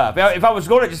 it's tough. If I was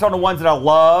going just on the ones that I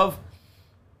love,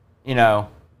 you know,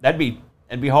 it'd be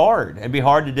hard. It'd be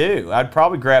hard to do. I'd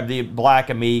probably grab the black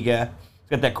Amiga. It's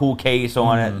got that cool case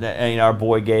on it that our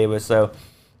boy gave us. So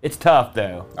it's tough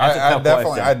though.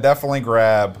 I'd definitely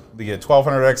grab the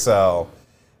 1200 XL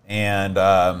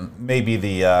and maybe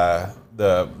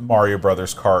the Mario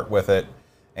Brothers cart with it.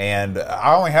 And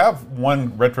I only have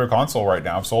one retro console right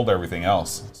now. I've sold everything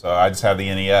else. So I just have the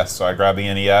NES. So I grabbed the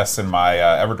NES and my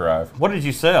EverDrive. What did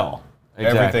you sell?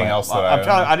 Everything else that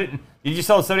I own. Did you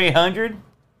sell the 7800?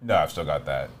 No, I've still got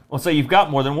that. Well, so you've got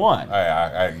more than one.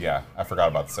 Yeah, I forgot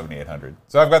about the 7800.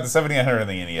 So I've got the 7800 and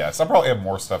the NES. I probably have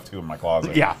more stuff too in my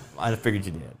closet. Yeah, I figured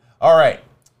you did. All right.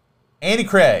 Andy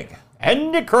Craig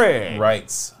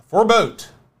writes, for boat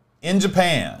in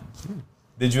Japan,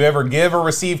 did you ever give or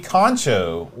receive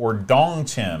Kancho or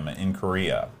Dongchim in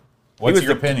Korea? What's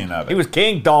your opinion of it? He was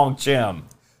King Dongchim.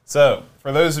 So,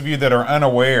 for those of you that are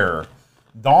unaware,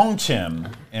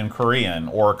 Dongchim in Korean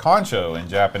or Kancho in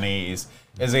Japanese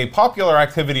is a popular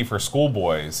activity for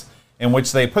schoolboys in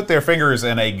which they put their fingers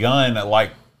in a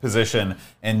gun-like position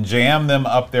and jam them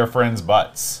up their friends'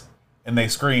 butts. And they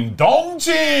scream,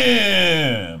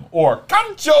 Dongchim or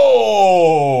Kancho.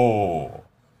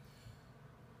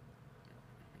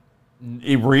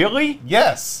 Really?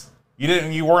 Yes.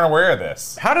 You weren't aware of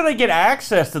this. How do they get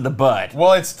access to the butt?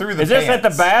 Well, it's through the pants. Is this at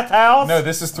the bathhouse? No,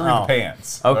 this is through the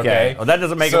pants. Okay. Well, that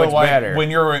doesn't make it much better.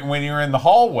 When you're in the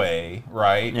hallway,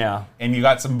 right? Yeah. And you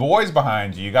got some boys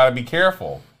behind you, you got to be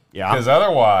careful. Yeah. Because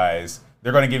otherwise,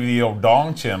 they're going to give you the old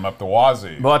dongchim up the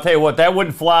wazoo. Well, I'll tell you what, that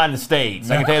wouldn't fly in the States.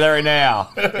 I can tell you that right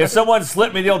now. If someone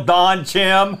slipped me the old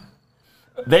dongchim,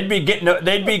 they'd be getting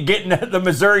the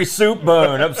Missouri soup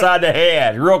bone upside the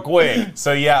head real quick.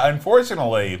 So yeah,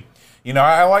 unfortunately, you know,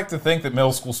 I like to think that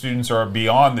middle school students are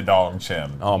beyond the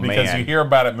dongchim. Oh, because you hear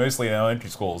about it mostly in elementary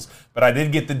schools. But I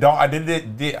did get the dong.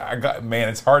 Man,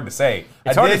 it's hard to say.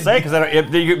 It's hard to say because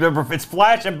it's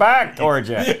flashing back towards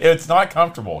you. It's not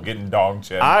comfortable getting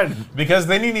dongchim because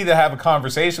then you need to have a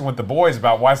conversation with the boys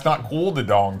about why it's not cool to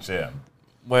dongchim.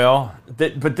 Well,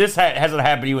 but this hasn't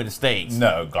happened to you in the States.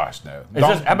 No, gosh, no.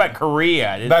 How about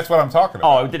Korea? That's what I'm talking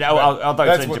about. Oh, I thought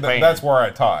you said Japan. That's where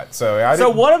I taught. So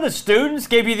one of the students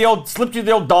slipped you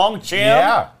the old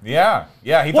dongchim? Yeah.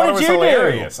 He thought it was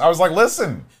hilarious. I was like,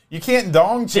 listen, you can't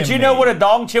dongchim. Did you know what a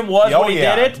dongchim was when he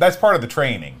did it? That's part of the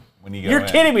training. When you go You're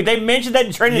kidding me. They mentioned that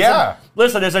in training. Yeah.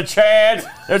 Listen, there's a chance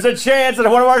that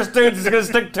one of our students is going to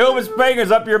stick two of his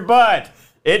fingers up your butt.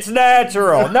 It's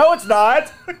natural. No, it's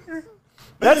not.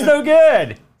 That's no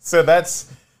good. So that's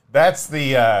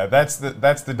the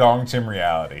dongchim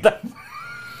reality.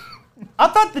 I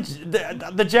thought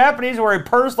the Japanese were a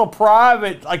personal,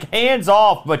 private, like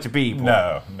hands-off bunch of people.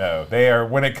 No, they are.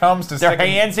 When it comes to they're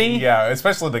handsy. Yeah,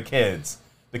 especially the kids.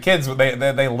 The kids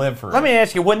they live for it. Let me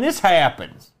ask you, when this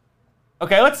happens,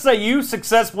 okay, let's say you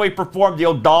successfully performed the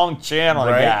old dongchin on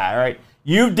a guy, right?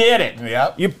 You did it.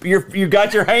 Yep. You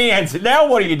got your hands. Now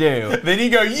what do you do? Then you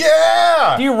go,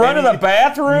 yeah. Do you run to the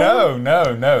bathroom?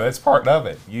 No. That's part of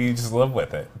it. You just live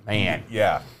with it. Man.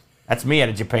 Yeah. That's me out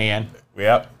of Japan.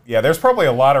 Yep. Yeah, there's probably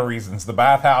a lot of reasons. The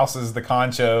bathhouses, the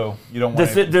concho. You don't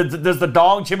want Does the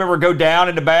dong chim ever go down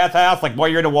in the bathhouse, like while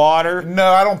you're in the water?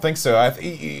 No, I don't think so.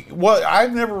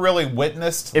 I've never really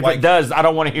witnessed. If it does, I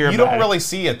don't want to hear about it. You don't really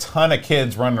see a ton of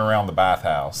kids running around the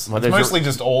bathhouse. Well, it's mostly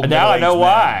just old. Now I know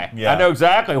why. Yeah. I know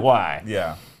exactly why.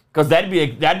 Yeah. Because that'd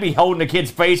be holding the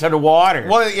kid's face underwater.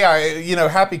 Well, yeah,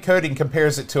 Happy Coding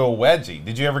compares it to a wedgie.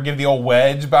 Did you ever give the old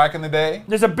wedge back in the day?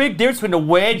 There's a big difference between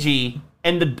the wedgie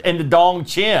and the dong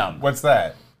chim. What's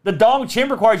that? The dong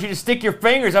chim requires you to stick your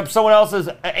fingers up someone else's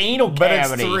anal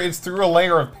cavity. But it's through a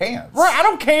layer of pants. Right, I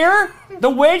don't care.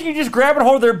 The wedgie, you just grab and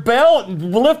hold their belt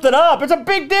and lift it up. It's a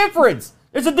big difference.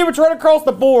 It's a difference right across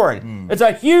the board. It's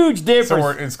a huge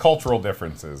difference. So it's cultural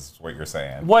differences, is what you're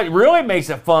saying. What really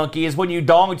makes it funky is when you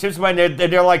dong chim somebody and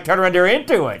they're like turning around, they're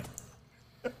into it.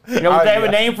 You know, they have a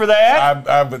name for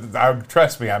that?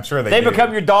 Trust me, I'm sure they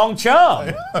become your dong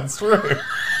chum. That's true.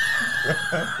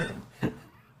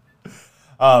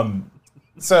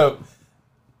 So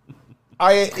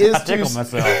is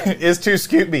too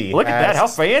Scooby. Look at that, how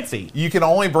fancy. You can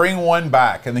only bring one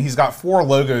back, and he's got 4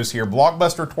 logos here: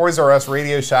 Blockbuster, Toys R Us,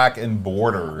 Radio Shack, and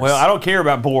Borders. Well, I don't care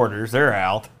about Borders, they're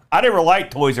out. I never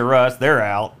liked Toys R Us, they're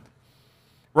out.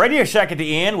 Radio Shack at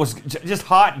the end was just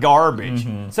hot garbage.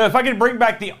 So if I could bring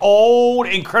back the old,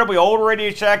 incredibly old Radio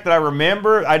Shack that I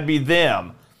remember, I'd be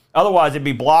them. Otherwise, it'd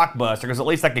be Blockbuster, because at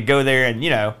least I could go there and,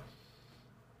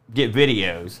 get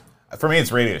videos. For me,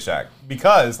 it's Radio Shack.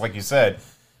 Because, like you said,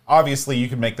 obviously you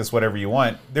can make this whatever you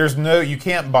want. You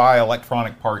can't buy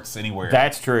electronic parts anywhere.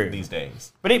 That's true. These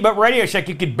days. But Radio Shack,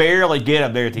 you could barely get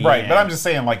them there at the end. Right, but I'm just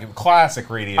saying, like, classic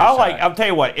Radio Shack. I'll tell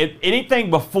you what, anything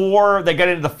before they got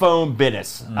into the phone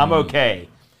business, I'm okay.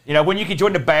 When you could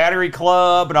join the battery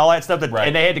club and all that stuff,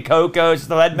 and they had the Cocos,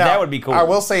 so that would be cool. I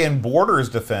will say, in Borders'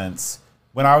 defense,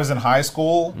 when I was in high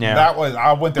school,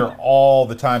 I went there all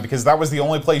the time because that was the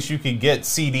only place you could get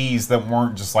CDs that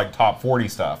weren't just like top 40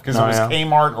 stuff. Because it was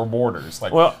Kmart or Borders.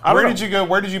 Like, where did you go?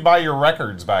 Where did you buy your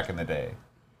records back in the day?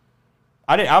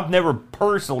 I've never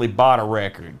personally bought a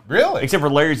record. Really? Except for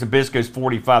Larry Zabisco's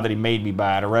 45 that he made me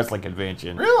buy at a wrestling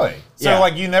convention. Really? So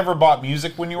like you never bought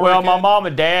music when you were a kid? My mom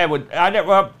and dad would. I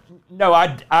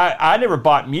never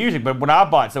bought music, but when I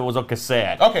bought, so it was on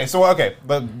cassette. Okay,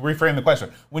 but reframe the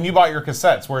question. When you bought your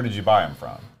cassettes, where did you buy them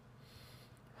from?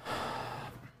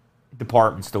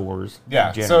 Department stores.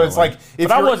 Yeah, generally. So it's like...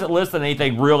 But I wasn't listening to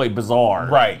anything really bizarre.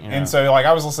 Right, and so like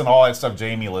I was listening to all that stuff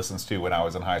Jamie listens to when I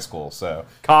was in high school, so...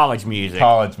 College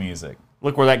music.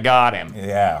 Look where that got him.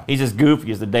 Yeah. He's as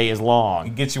goofy as the day is long.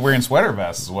 It gets you wearing sweater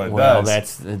vests is what it does. Well,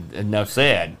 that's enough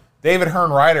said. David Hearn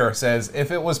Ryder says,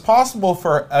 if it was possible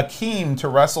for Akeem to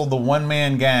wrestle the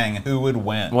one-man gang, who would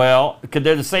win? Well,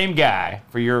 they're the same guy,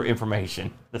 for your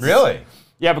information. Really?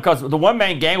 Yeah, because the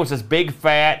one-man gang was this big,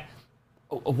 fat,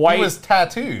 white... He was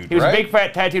tattooed, He was a big,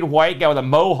 fat, tattooed white guy with a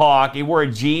mohawk. He wore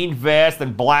a jean vest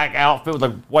and black outfit with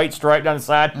a white stripe down the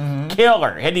side.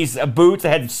 Killer. He had these boots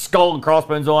that had skull and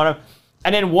crossbones on them.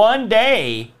 And then one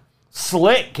day,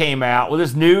 Slick came out with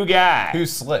this new guy.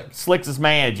 Who's Slick? Slick's his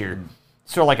manager.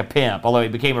 Sort of like a pimp, although he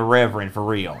became a reverend for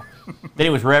real. Then he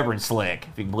was Reverend Slick,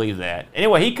 if you can believe that.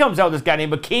 Anyway, he comes out with this guy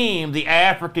named Akeem, the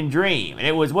African Dream. And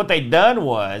it was what they'd done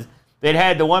was they'd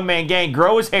had the one-man gang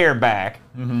grow his hair back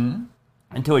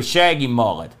into a shaggy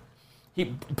mullet.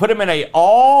 He put him in a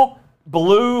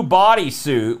all-blue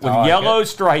bodysuit with yellow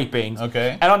stripings.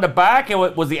 Okay. And on the back, it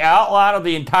was the outline of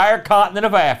the entire continent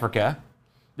of Africa.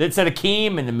 That said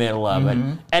Akeem in the middle of it.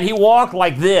 And he walked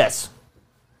like this.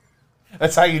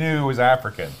 That's how you knew he was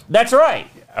African. That's right.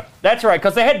 Yeah. That's right,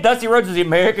 because they had Dusty Rhodes as the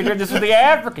American dream. This was the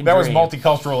African That dream. was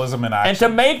multiculturalism in action. And to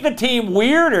make the team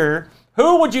weirder,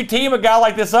 who would you team a guy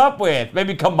like this up with?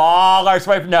 Maybe Kamal or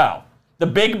somebody? No. The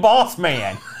Big Boss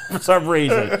Man, for some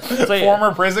reason. So,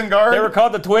 former prison guard? They were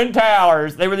called the Twin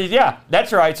Towers. They were these,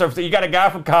 that's right. So you got a guy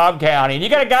from Cobb County, and you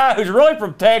got a guy who's really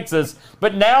from Texas,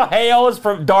 but now hails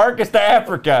from darkest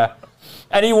Africa.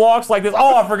 And he walks like this.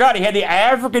 Oh, I forgot. He had the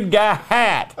African guy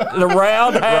hat, the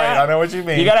round hat. Right, I know what you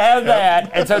mean. You got to have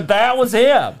that. And so that was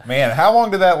him. Man, how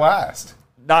long did that last?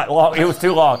 Not long. It was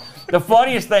too long. The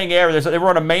funniest thing ever, they were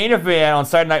on a main event, on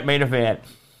Saturday Night Main Event.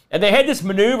 And they had this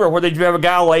maneuver where they'd have a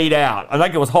guy laid out. I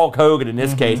think it was Hulk Hogan in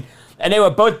this case. And they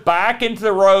would both back into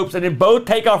the ropes and then both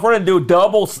take off running and do a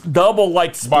double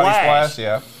like splash. Body splash,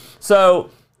 yeah. So...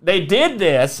 they did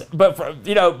this, but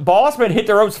Bossman hit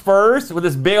the ropes first with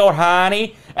this big old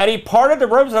hiney, and he parted the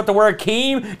ropes enough to where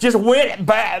Akeem just went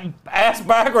ass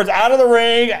backwards out of the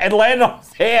ring and landed on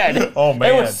his head. Oh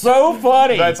man, it was so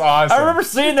funny. That's awesome. I remember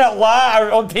seeing that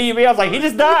live on TV. I was like, he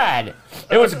just died.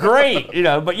 It was great,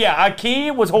 But yeah,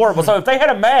 Akeem was horrible. So if they had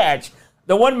a match,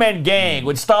 the one-man gang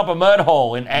would stomp a mud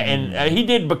hole, and he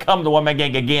did become the one-man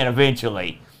gang again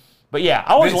eventually. But yeah,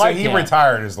 I always liked him. So he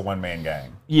retired as the one-man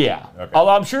gang. Yeah. Okay.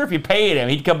 Although I'm sure if you paid him,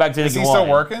 he'd come back to the Is he still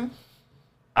working?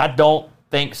 I don't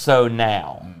think so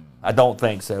now. I don't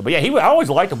think so. But yeah, I always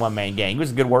liked the one-man gang. He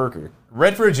was a good worker.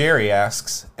 Retro Jerry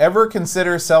asks, ever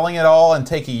consider selling it all and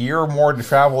take a year or more to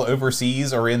travel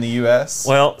overseas or in the U.S.?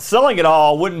 Well, selling it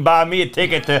all wouldn't buy me a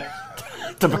ticket to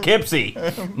Poughkeepsie,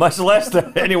 much less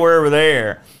to anywhere over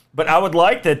there. But I would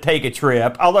like to take a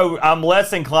trip, although I'm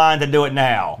less inclined to do it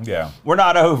now. Yeah. We're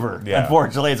not over, Yeah.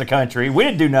 unfortunately, as a country. We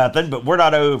didn't do nothing, but we're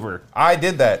not over. I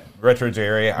did that, Retro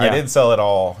Jerry. Yeah. I did sell it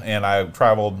all, and I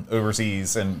traveled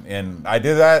overseas, and I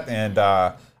did that, and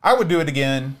I would do it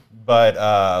again, but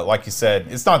like you said,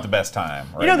 it's not the best time.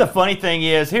 Right? You know, the funny thing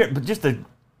is, here, but just to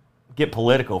get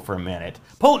political for a minute.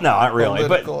 No, not really.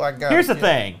 Political, But here's the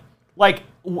thing. Like,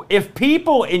 if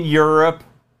people in Europe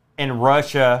and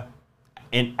Russia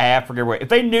in Africa, if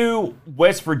they knew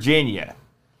West Virginia,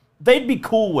 they'd be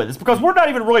cool with us because we're not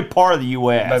even really part of the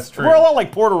U.S. That's true. We're a lot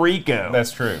like Puerto Rico.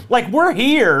 That's true. Like, we're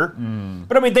here,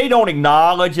 but I mean, they don't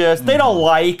acknowledge us. They don't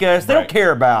like us. They don't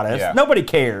care about us. Yeah. Nobody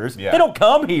cares. Yeah. They don't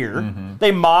come here.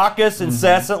 They mock us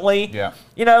incessantly. Yeah.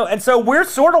 You know, and so we're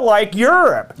sort of like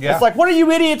Europe. Yeah. It's like, what are you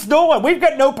idiots doing? We've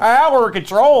got no power or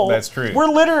control. That's true. We're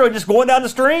literally just going down the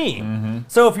stream.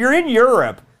 So if you're in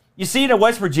Europe, you see a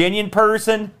West Virginian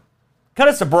person, cut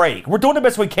us a break. We're doing the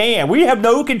best we can. We have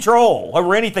no control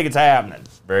over anything that's happening.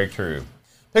 Very true.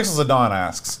 Pixels of Dawn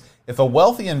asks, if a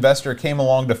wealthy investor came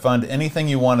along to fund anything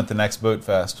you want at the next Boat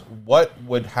Fest, what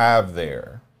would have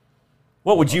there?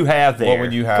 What would you have there? What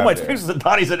would you have Come on, there? Pixels of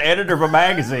Dawn, he's an editor of a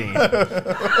magazine.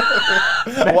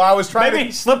 Well, I was trying Maybe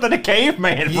he slipped in a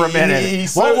caveman for a minute.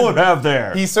 He's What so- would have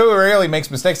there? He so rarely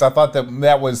makes mistakes. I thought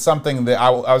that was something that I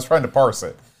was trying to parse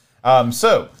it.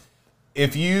 So,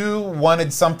 if you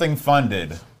wanted something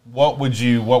funded, what would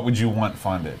you want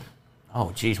funded?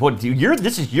 Oh, geez,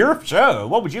 this is your show.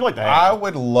 What would you like to have? I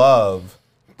would love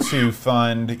to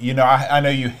fund. You know, I know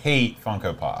you hate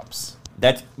Funko Pops.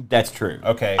 That's true.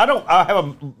 Okay. I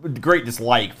have a great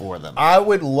dislike for them. I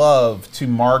would love to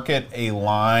market a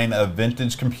line of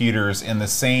vintage computers in the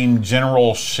same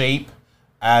general shape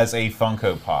as a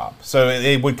Funko Pop. So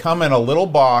it would come in a little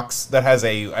box that has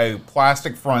a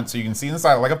plastic front so you can see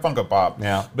inside like a Funko Pop.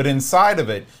 Yeah. But inside of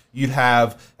it, you'd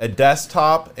have a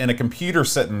desktop and a computer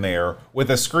sitting there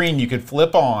with a screen you could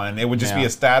flip on. It would just be a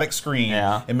static screen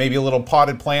and maybe a little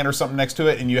potted plant or something next to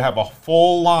it, and you have a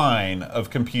full line of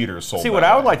computers sold. See, what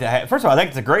I would like to have, first of all, I think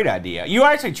it's a great idea. You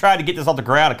actually tried to get this off the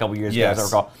ground a couple years ago, as I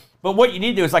recall. But what you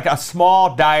need to do is like a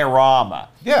small diorama.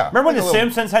 Yeah. Remember when The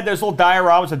Simpsons had those little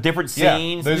dioramas of different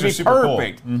scenes? those It'd are be super cool.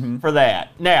 perfect for that.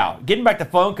 Now, getting back to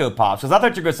Funko Pops, because I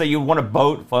thought you were going to say you want a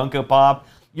boat Funko Pop.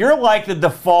 You're like the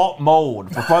default mold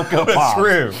for Funko Pops. That's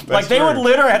true. Like they would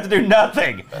literally have to do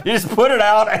nothing. You just put it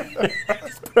out and put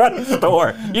it out the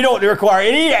store. You don't require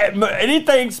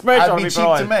anything special. It'd be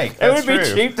cheap to make. It would be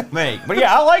cheap to make. But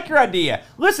yeah, I like your idea.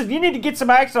 Listen, you need to get some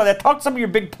action on that. Talk to some of your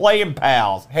big playing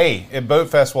pals. Hey, at Boat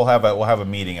Fest we'll have a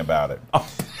meeting about it.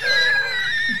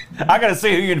 I got to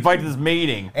see who you invite to this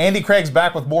meeting. Andy Craig's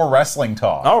back with more wrestling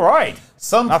talk. All right.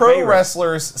 Some pro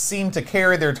wrestlers seem to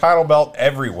carry their title belt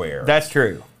everywhere. That's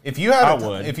true. If you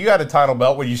had a title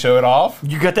belt, would you show it off?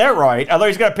 You got that right. Although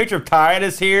he's got a picture of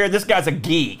Titus here. This guy's a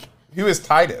geek. Who is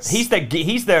Titus? He's the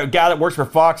guy that works for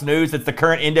Fox News. That's the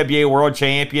current NWA World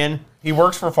Champion. He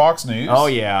works for Fox News? Oh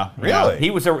yeah. Really? Yeah.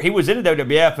 He was in the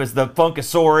WWF as the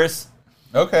Funkasaurus.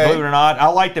 Okay. Believe it or not, I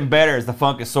liked him better as the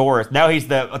Funkasaurus. Now he's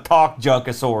the Talk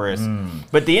Junkasaurus.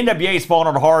 But the NWA's fallen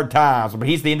on hard times. But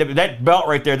he's the NWA. That belt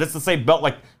right there, that's the same belt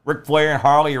like Ric Flair and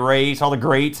Harley Race, all the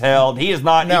greats held. He is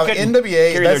not. Now,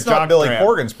 NWA, that's not Billy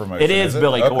Corgan's promotion. It is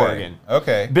Billy Corgan.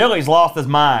 Okay. Billy's lost his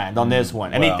mind on this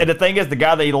one. And, and the thing is, the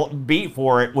guy that he beat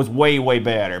for it was way, way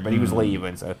better, but he was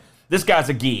leaving. So this guy's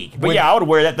a geek. But yeah, I would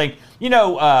wear that thing. You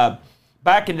know,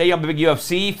 back in the day, I'm a big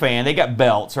UFC fan. They got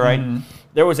belts, right?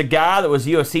 There was a guy that was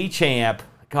UFC champ.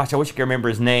 Gosh, I wish I could remember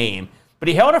his name. But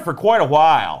he held it for quite a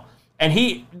while. And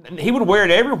he would wear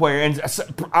it everywhere. And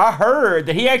I heard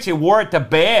that he actually wore it to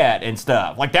bed and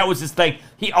stuff. Like, that was his thing.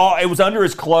 It was under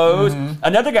his clothes.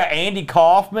 Another guy, Andy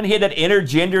Kaufman, he had that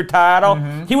intergender title.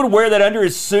 He would wear that under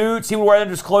his suits. He would wear it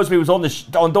under his clothes when he was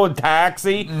on doing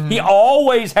Taxi. He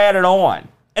always had it on.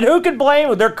 And who could blame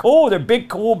him? They're cool. They're big,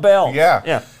 cool belts.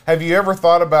 Yeah. Have you ever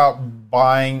thought about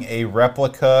buying a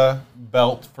replica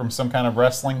belt from some kind of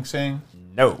wrestling thing?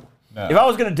 No. If I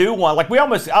was going to do one, like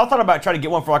I thought about trying to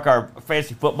get one for like our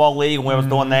fantasy football league when I was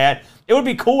doing that. It would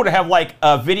be cool to have like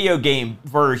a video game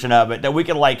version of it that we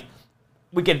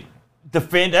could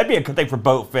defend. That'd be a good thing for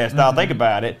Boat Fest. Now think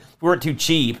about it. If we weren't too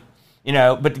cheap. You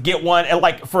know, but to get one, and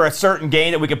like for a certain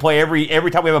game that we can play every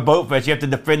time we have a boat fest, you have to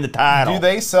defend the title. Do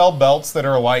they sell belts that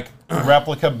are like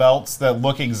replica belts that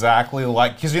look exactly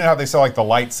like? Because you know how they sell like the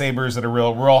lightsabers that are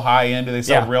real high end. Do they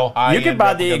sell real high? You can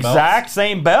buy the exact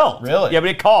same belt. Really? Yeah, but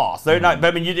it costs. They're not.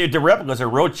 I mean, the replicas are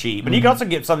real cheap, and you can also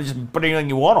get something just put anything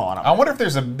you want on them. I wonder if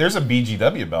there's a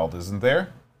BGW belt, isn't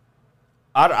there?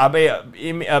 I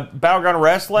mean, Battleground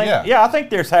Wrestling. Yeah, I think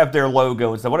have their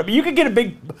logo and stuff. Whatever. You could get a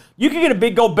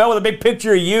big gold belt with a big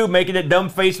picture of you making that dumb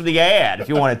face for the ad if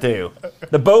you wanted to.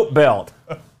 The boat belt.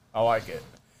 I like it.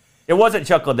 It wasn't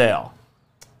Chuck Liddell.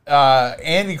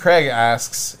 Andy Craig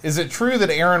asks, is it true that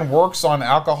Aaron works on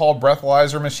alcohol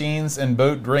breathalyzer machines and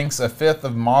Boat drinks a fifth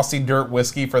of mossy dirt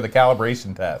whiskey for the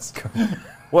calibration test?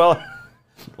 Well,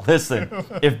 listen,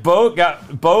 if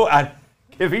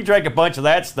if he drank a bunch of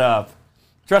that stuff,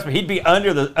 trust me, he'd be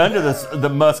under the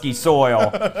musky soil.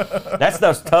 That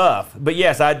stuff's tough. But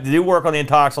yes, I do work on the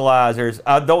intoxilizers.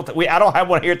 I don't have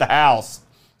one here at the house.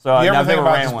 So you ever think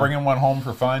about just bringing one home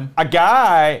for fun? A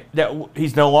guy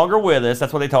he's no longer with us.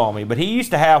 That's what they told me. But he used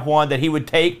to have one that he would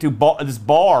take to this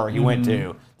bar he went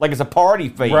to, like as a party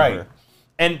favor. Right.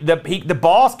 And the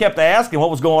boss kept asking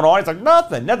what was going on. He's like,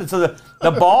 nothing. So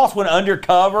the boss went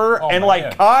undercover and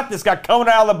caught this guy coming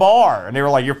out of the bar. And they were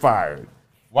like, you're fired.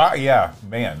 Wow, yeah,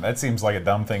 man, that seems like a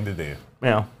dumb thing to do.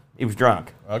 Yeah, he was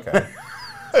drunk. Okay.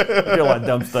 He did a lot of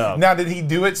dumb stuff. Now, did he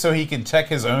do it so he could check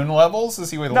his own levels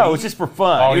as he would leave? No, it was just for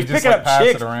fun. Oh, he was picking up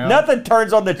chicks. Nothing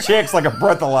turns on the chicks like a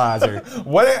breathalyzer.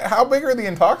 How big are the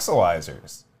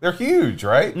intoxilizers? They're huge,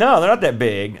 right? No, they're not that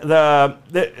big.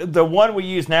 The one we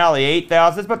use now, the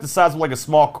 8,000, it's about the size of like a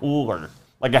small cooler,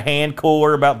 like a hand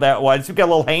cooler about that wide. It's got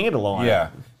a little handle on it. Yeah.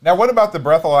 Now, what about the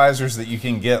breathalyzers that you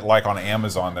can get like on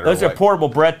Amazon? Those are portable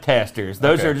breath testers.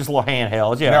 Those are just little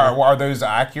handhelds. Yeah. Now, are those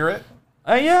accurate?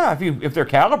 Yeah, if they're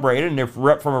calibrated and they're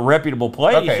from a reputable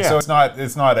place. Okay, so it's not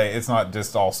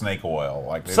just all snake oil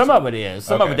like this. Some of it is.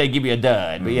 Some of it they give you a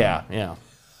dud, but yeah.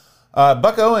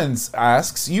 Buck Owens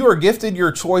asks, you are gifted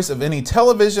your choice of any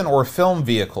television or film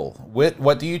vehicle.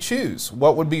 What do you choose?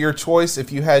 What would be your choice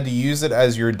if you had to use it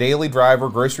as your daily driver,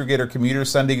 grocery getter, commuter,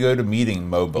 Sunday go to meeting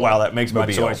mobile? Wow, that makes my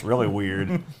choice really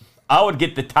weird. I would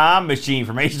get the Time Machine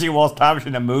from H.G. Wells' Time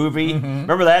Machine, the movie.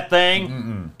 Remember that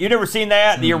thing? You never seen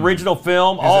that? The original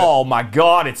film? My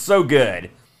God, it's so good.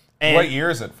 And what year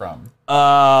is it from?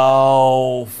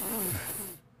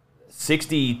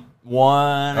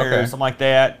 61 or something like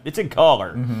that. It's in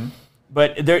color.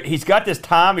 But he's got this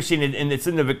time machine, and it's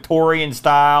in the Victorian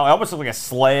style. It almost looks like a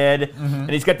sled. And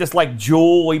he's got this like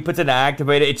jewel he puts in to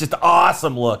activate it. It's just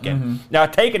awesome looking. Now,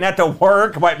 taking that to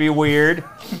work might be weird.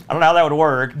 I don't know how that would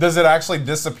work. Does it actually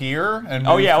disappear?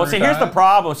 Oh, yeah. Well, see, here's the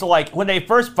problem. So, like, when they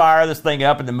first fire this thing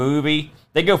up in the movie,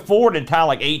 they go forward in time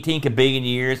like 18 billion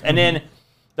years. And then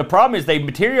the problem is they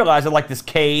materialize in like this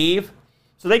cave.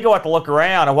 So they go out to look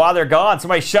around, and while they're gone,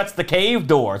 somebody shuts the cave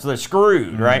door, so they're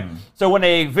screwed, right? So when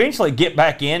they eventually get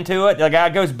back into it, the guy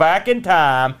goes back in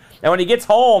time, and when he gets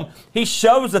home, he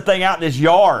shoves the thing out in his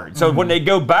yard. So when they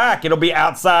go back, it'll be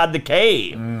outside the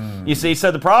cave. You see, so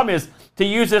the problem is, to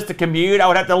use this to commute, I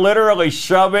would have to literally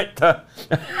shove it to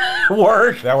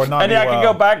work. That would not and then I could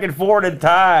go back and forth in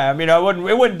time. You know,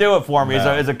 it wouldn't do it for me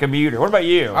as a commuter. What about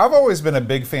you? I've always been a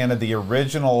big fan of the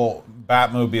original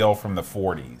Batmobile from the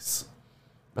 40s.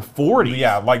 The 40s?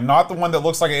 Yeah, like not the one that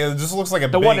looks like, it just looks like a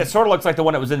The one that sort of looks like the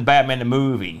one that was in Batman the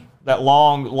movie. That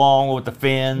long with the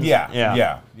fins.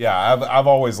 Yeah. I've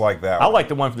always liked that one. I like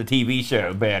the one from the TV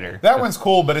show better. That one's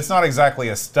cool, but it's not exactly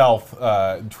a stealth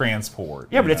transport.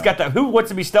 Yeah, but it's got who wants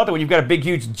to be stealthy when you've got a big,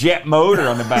 huge jet motor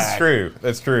on the back?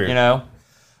 That's true. You know?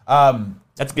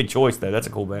 That's a good choice, though. That's a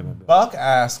cool Batman. Buck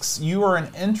asks, you are an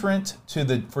entrant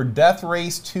for Death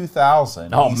Race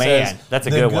 2000. Oh, man. That's a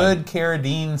good one. The good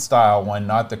Carradine style one,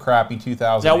 not the crappy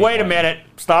 2008 Now, wait a minute.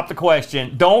 Stop the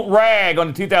question. Don't rag on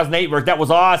the 2008 version. That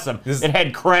was awesome. It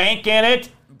had Crank in it.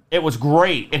 It was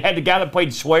great. It had the guy that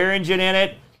played Swear Engine in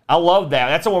it. I love that.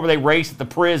 That's the one where they race at the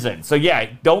prison. So, yeah,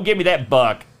 don't give me that,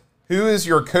 Buck. Who is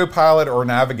your co-pilot or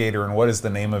navigator, and what is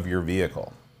the name of your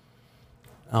vehicle?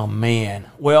 Oh,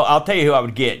 man. Well, I'll tell you who I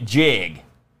would get. Jig.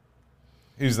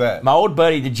 Who's that? My old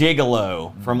buddy, the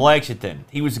Gigolo from Lexington.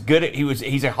 He's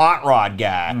a hot rod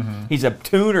guy. He's a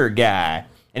tuner guy.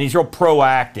 And he's real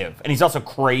proactive. And he's also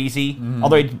crazy.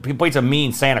 Although he plays a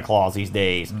mean Santa Claus these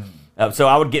days. So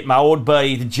I would get my old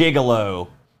buddy, the Gigolo.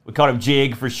 We call him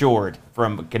Jig for short,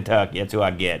 from Kentucky. That's who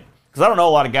I'd get. Because I don't know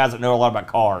a lot of guys that know a lot about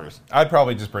cars. I'd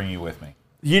probably just bring you with me.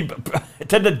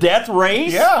 To the death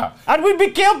race? Yeah. How'd we be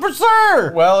killed for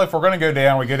sure? Well, if we're going to go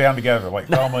down, we go down together, like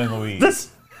Thelma and Louise.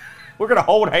 We're going to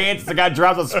hold hands as the guy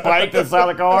drives a spike to the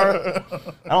side of the car?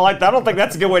 I don't like that. I don't think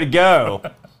that's a good way to go.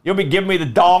 You'll be giving me the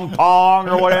dong pong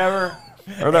or whatever.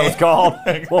 Or that was called.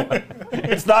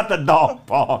 It's not the dong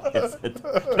pong. Did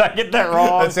I get that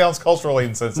wrong? That sounds culturally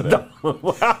insensitive.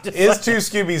 Is Two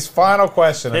Scooby's final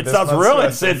question. It sounds real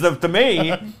insensitive to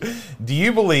me. Do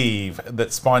you believe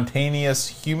that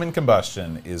spontaneous human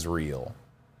combustion is real?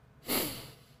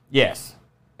 Yes.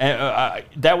 And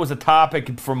that was a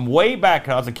topic from way back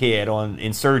when I was a kid on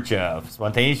In Search of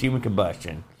Spontaneous Human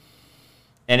Combustion.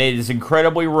 And it is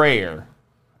incredibly rare,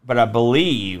 but I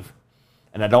believe,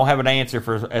 and I don't have an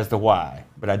answer as to why,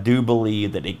 but I do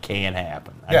believe that it can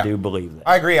happen. I do believe that.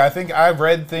 I agree. I think I've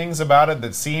read things about it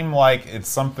that seem like it's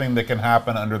something that can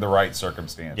happen under the right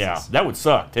circumstances. Yeah, that would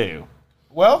suck too.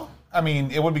 Well, I mean,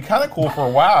 it would be kind of cool for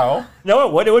a while. No,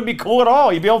 it wouldn't be cool at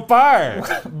all. You'd be on fire.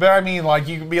 But I mean, like,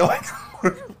 you could be like,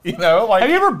 you know, like. Have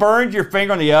you ever burned your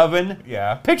finger in the oven?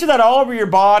 Yeah. Picture that all over your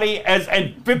body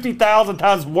and 50,000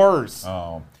 times worse.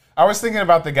 Oh. I was thinking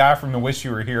about the guy from the Wish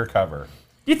You Were Here cover.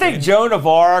 You think Joan of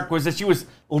Arc was that she was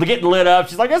getting lit up?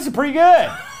 She's like, this is pretty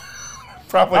good.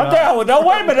 Probably I'm not. down with no,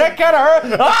 wait a minute, that kind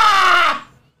of hurt. Ah!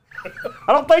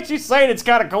 I don't think she's saying it's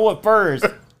kind of cool at first.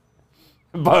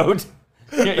 Boat.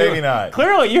 Maybe not.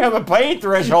 Clearly, you have a pain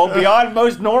threshold beyond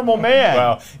most normal men.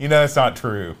 Well, you know, it's not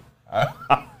true.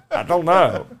 I don't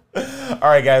know. All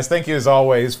right, guys. Thank you, as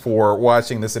always, for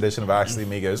watching this edition of Actually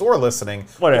Amigos or listening.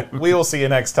 Whatever. We will see you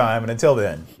next time. And until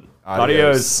then,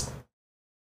 Adios.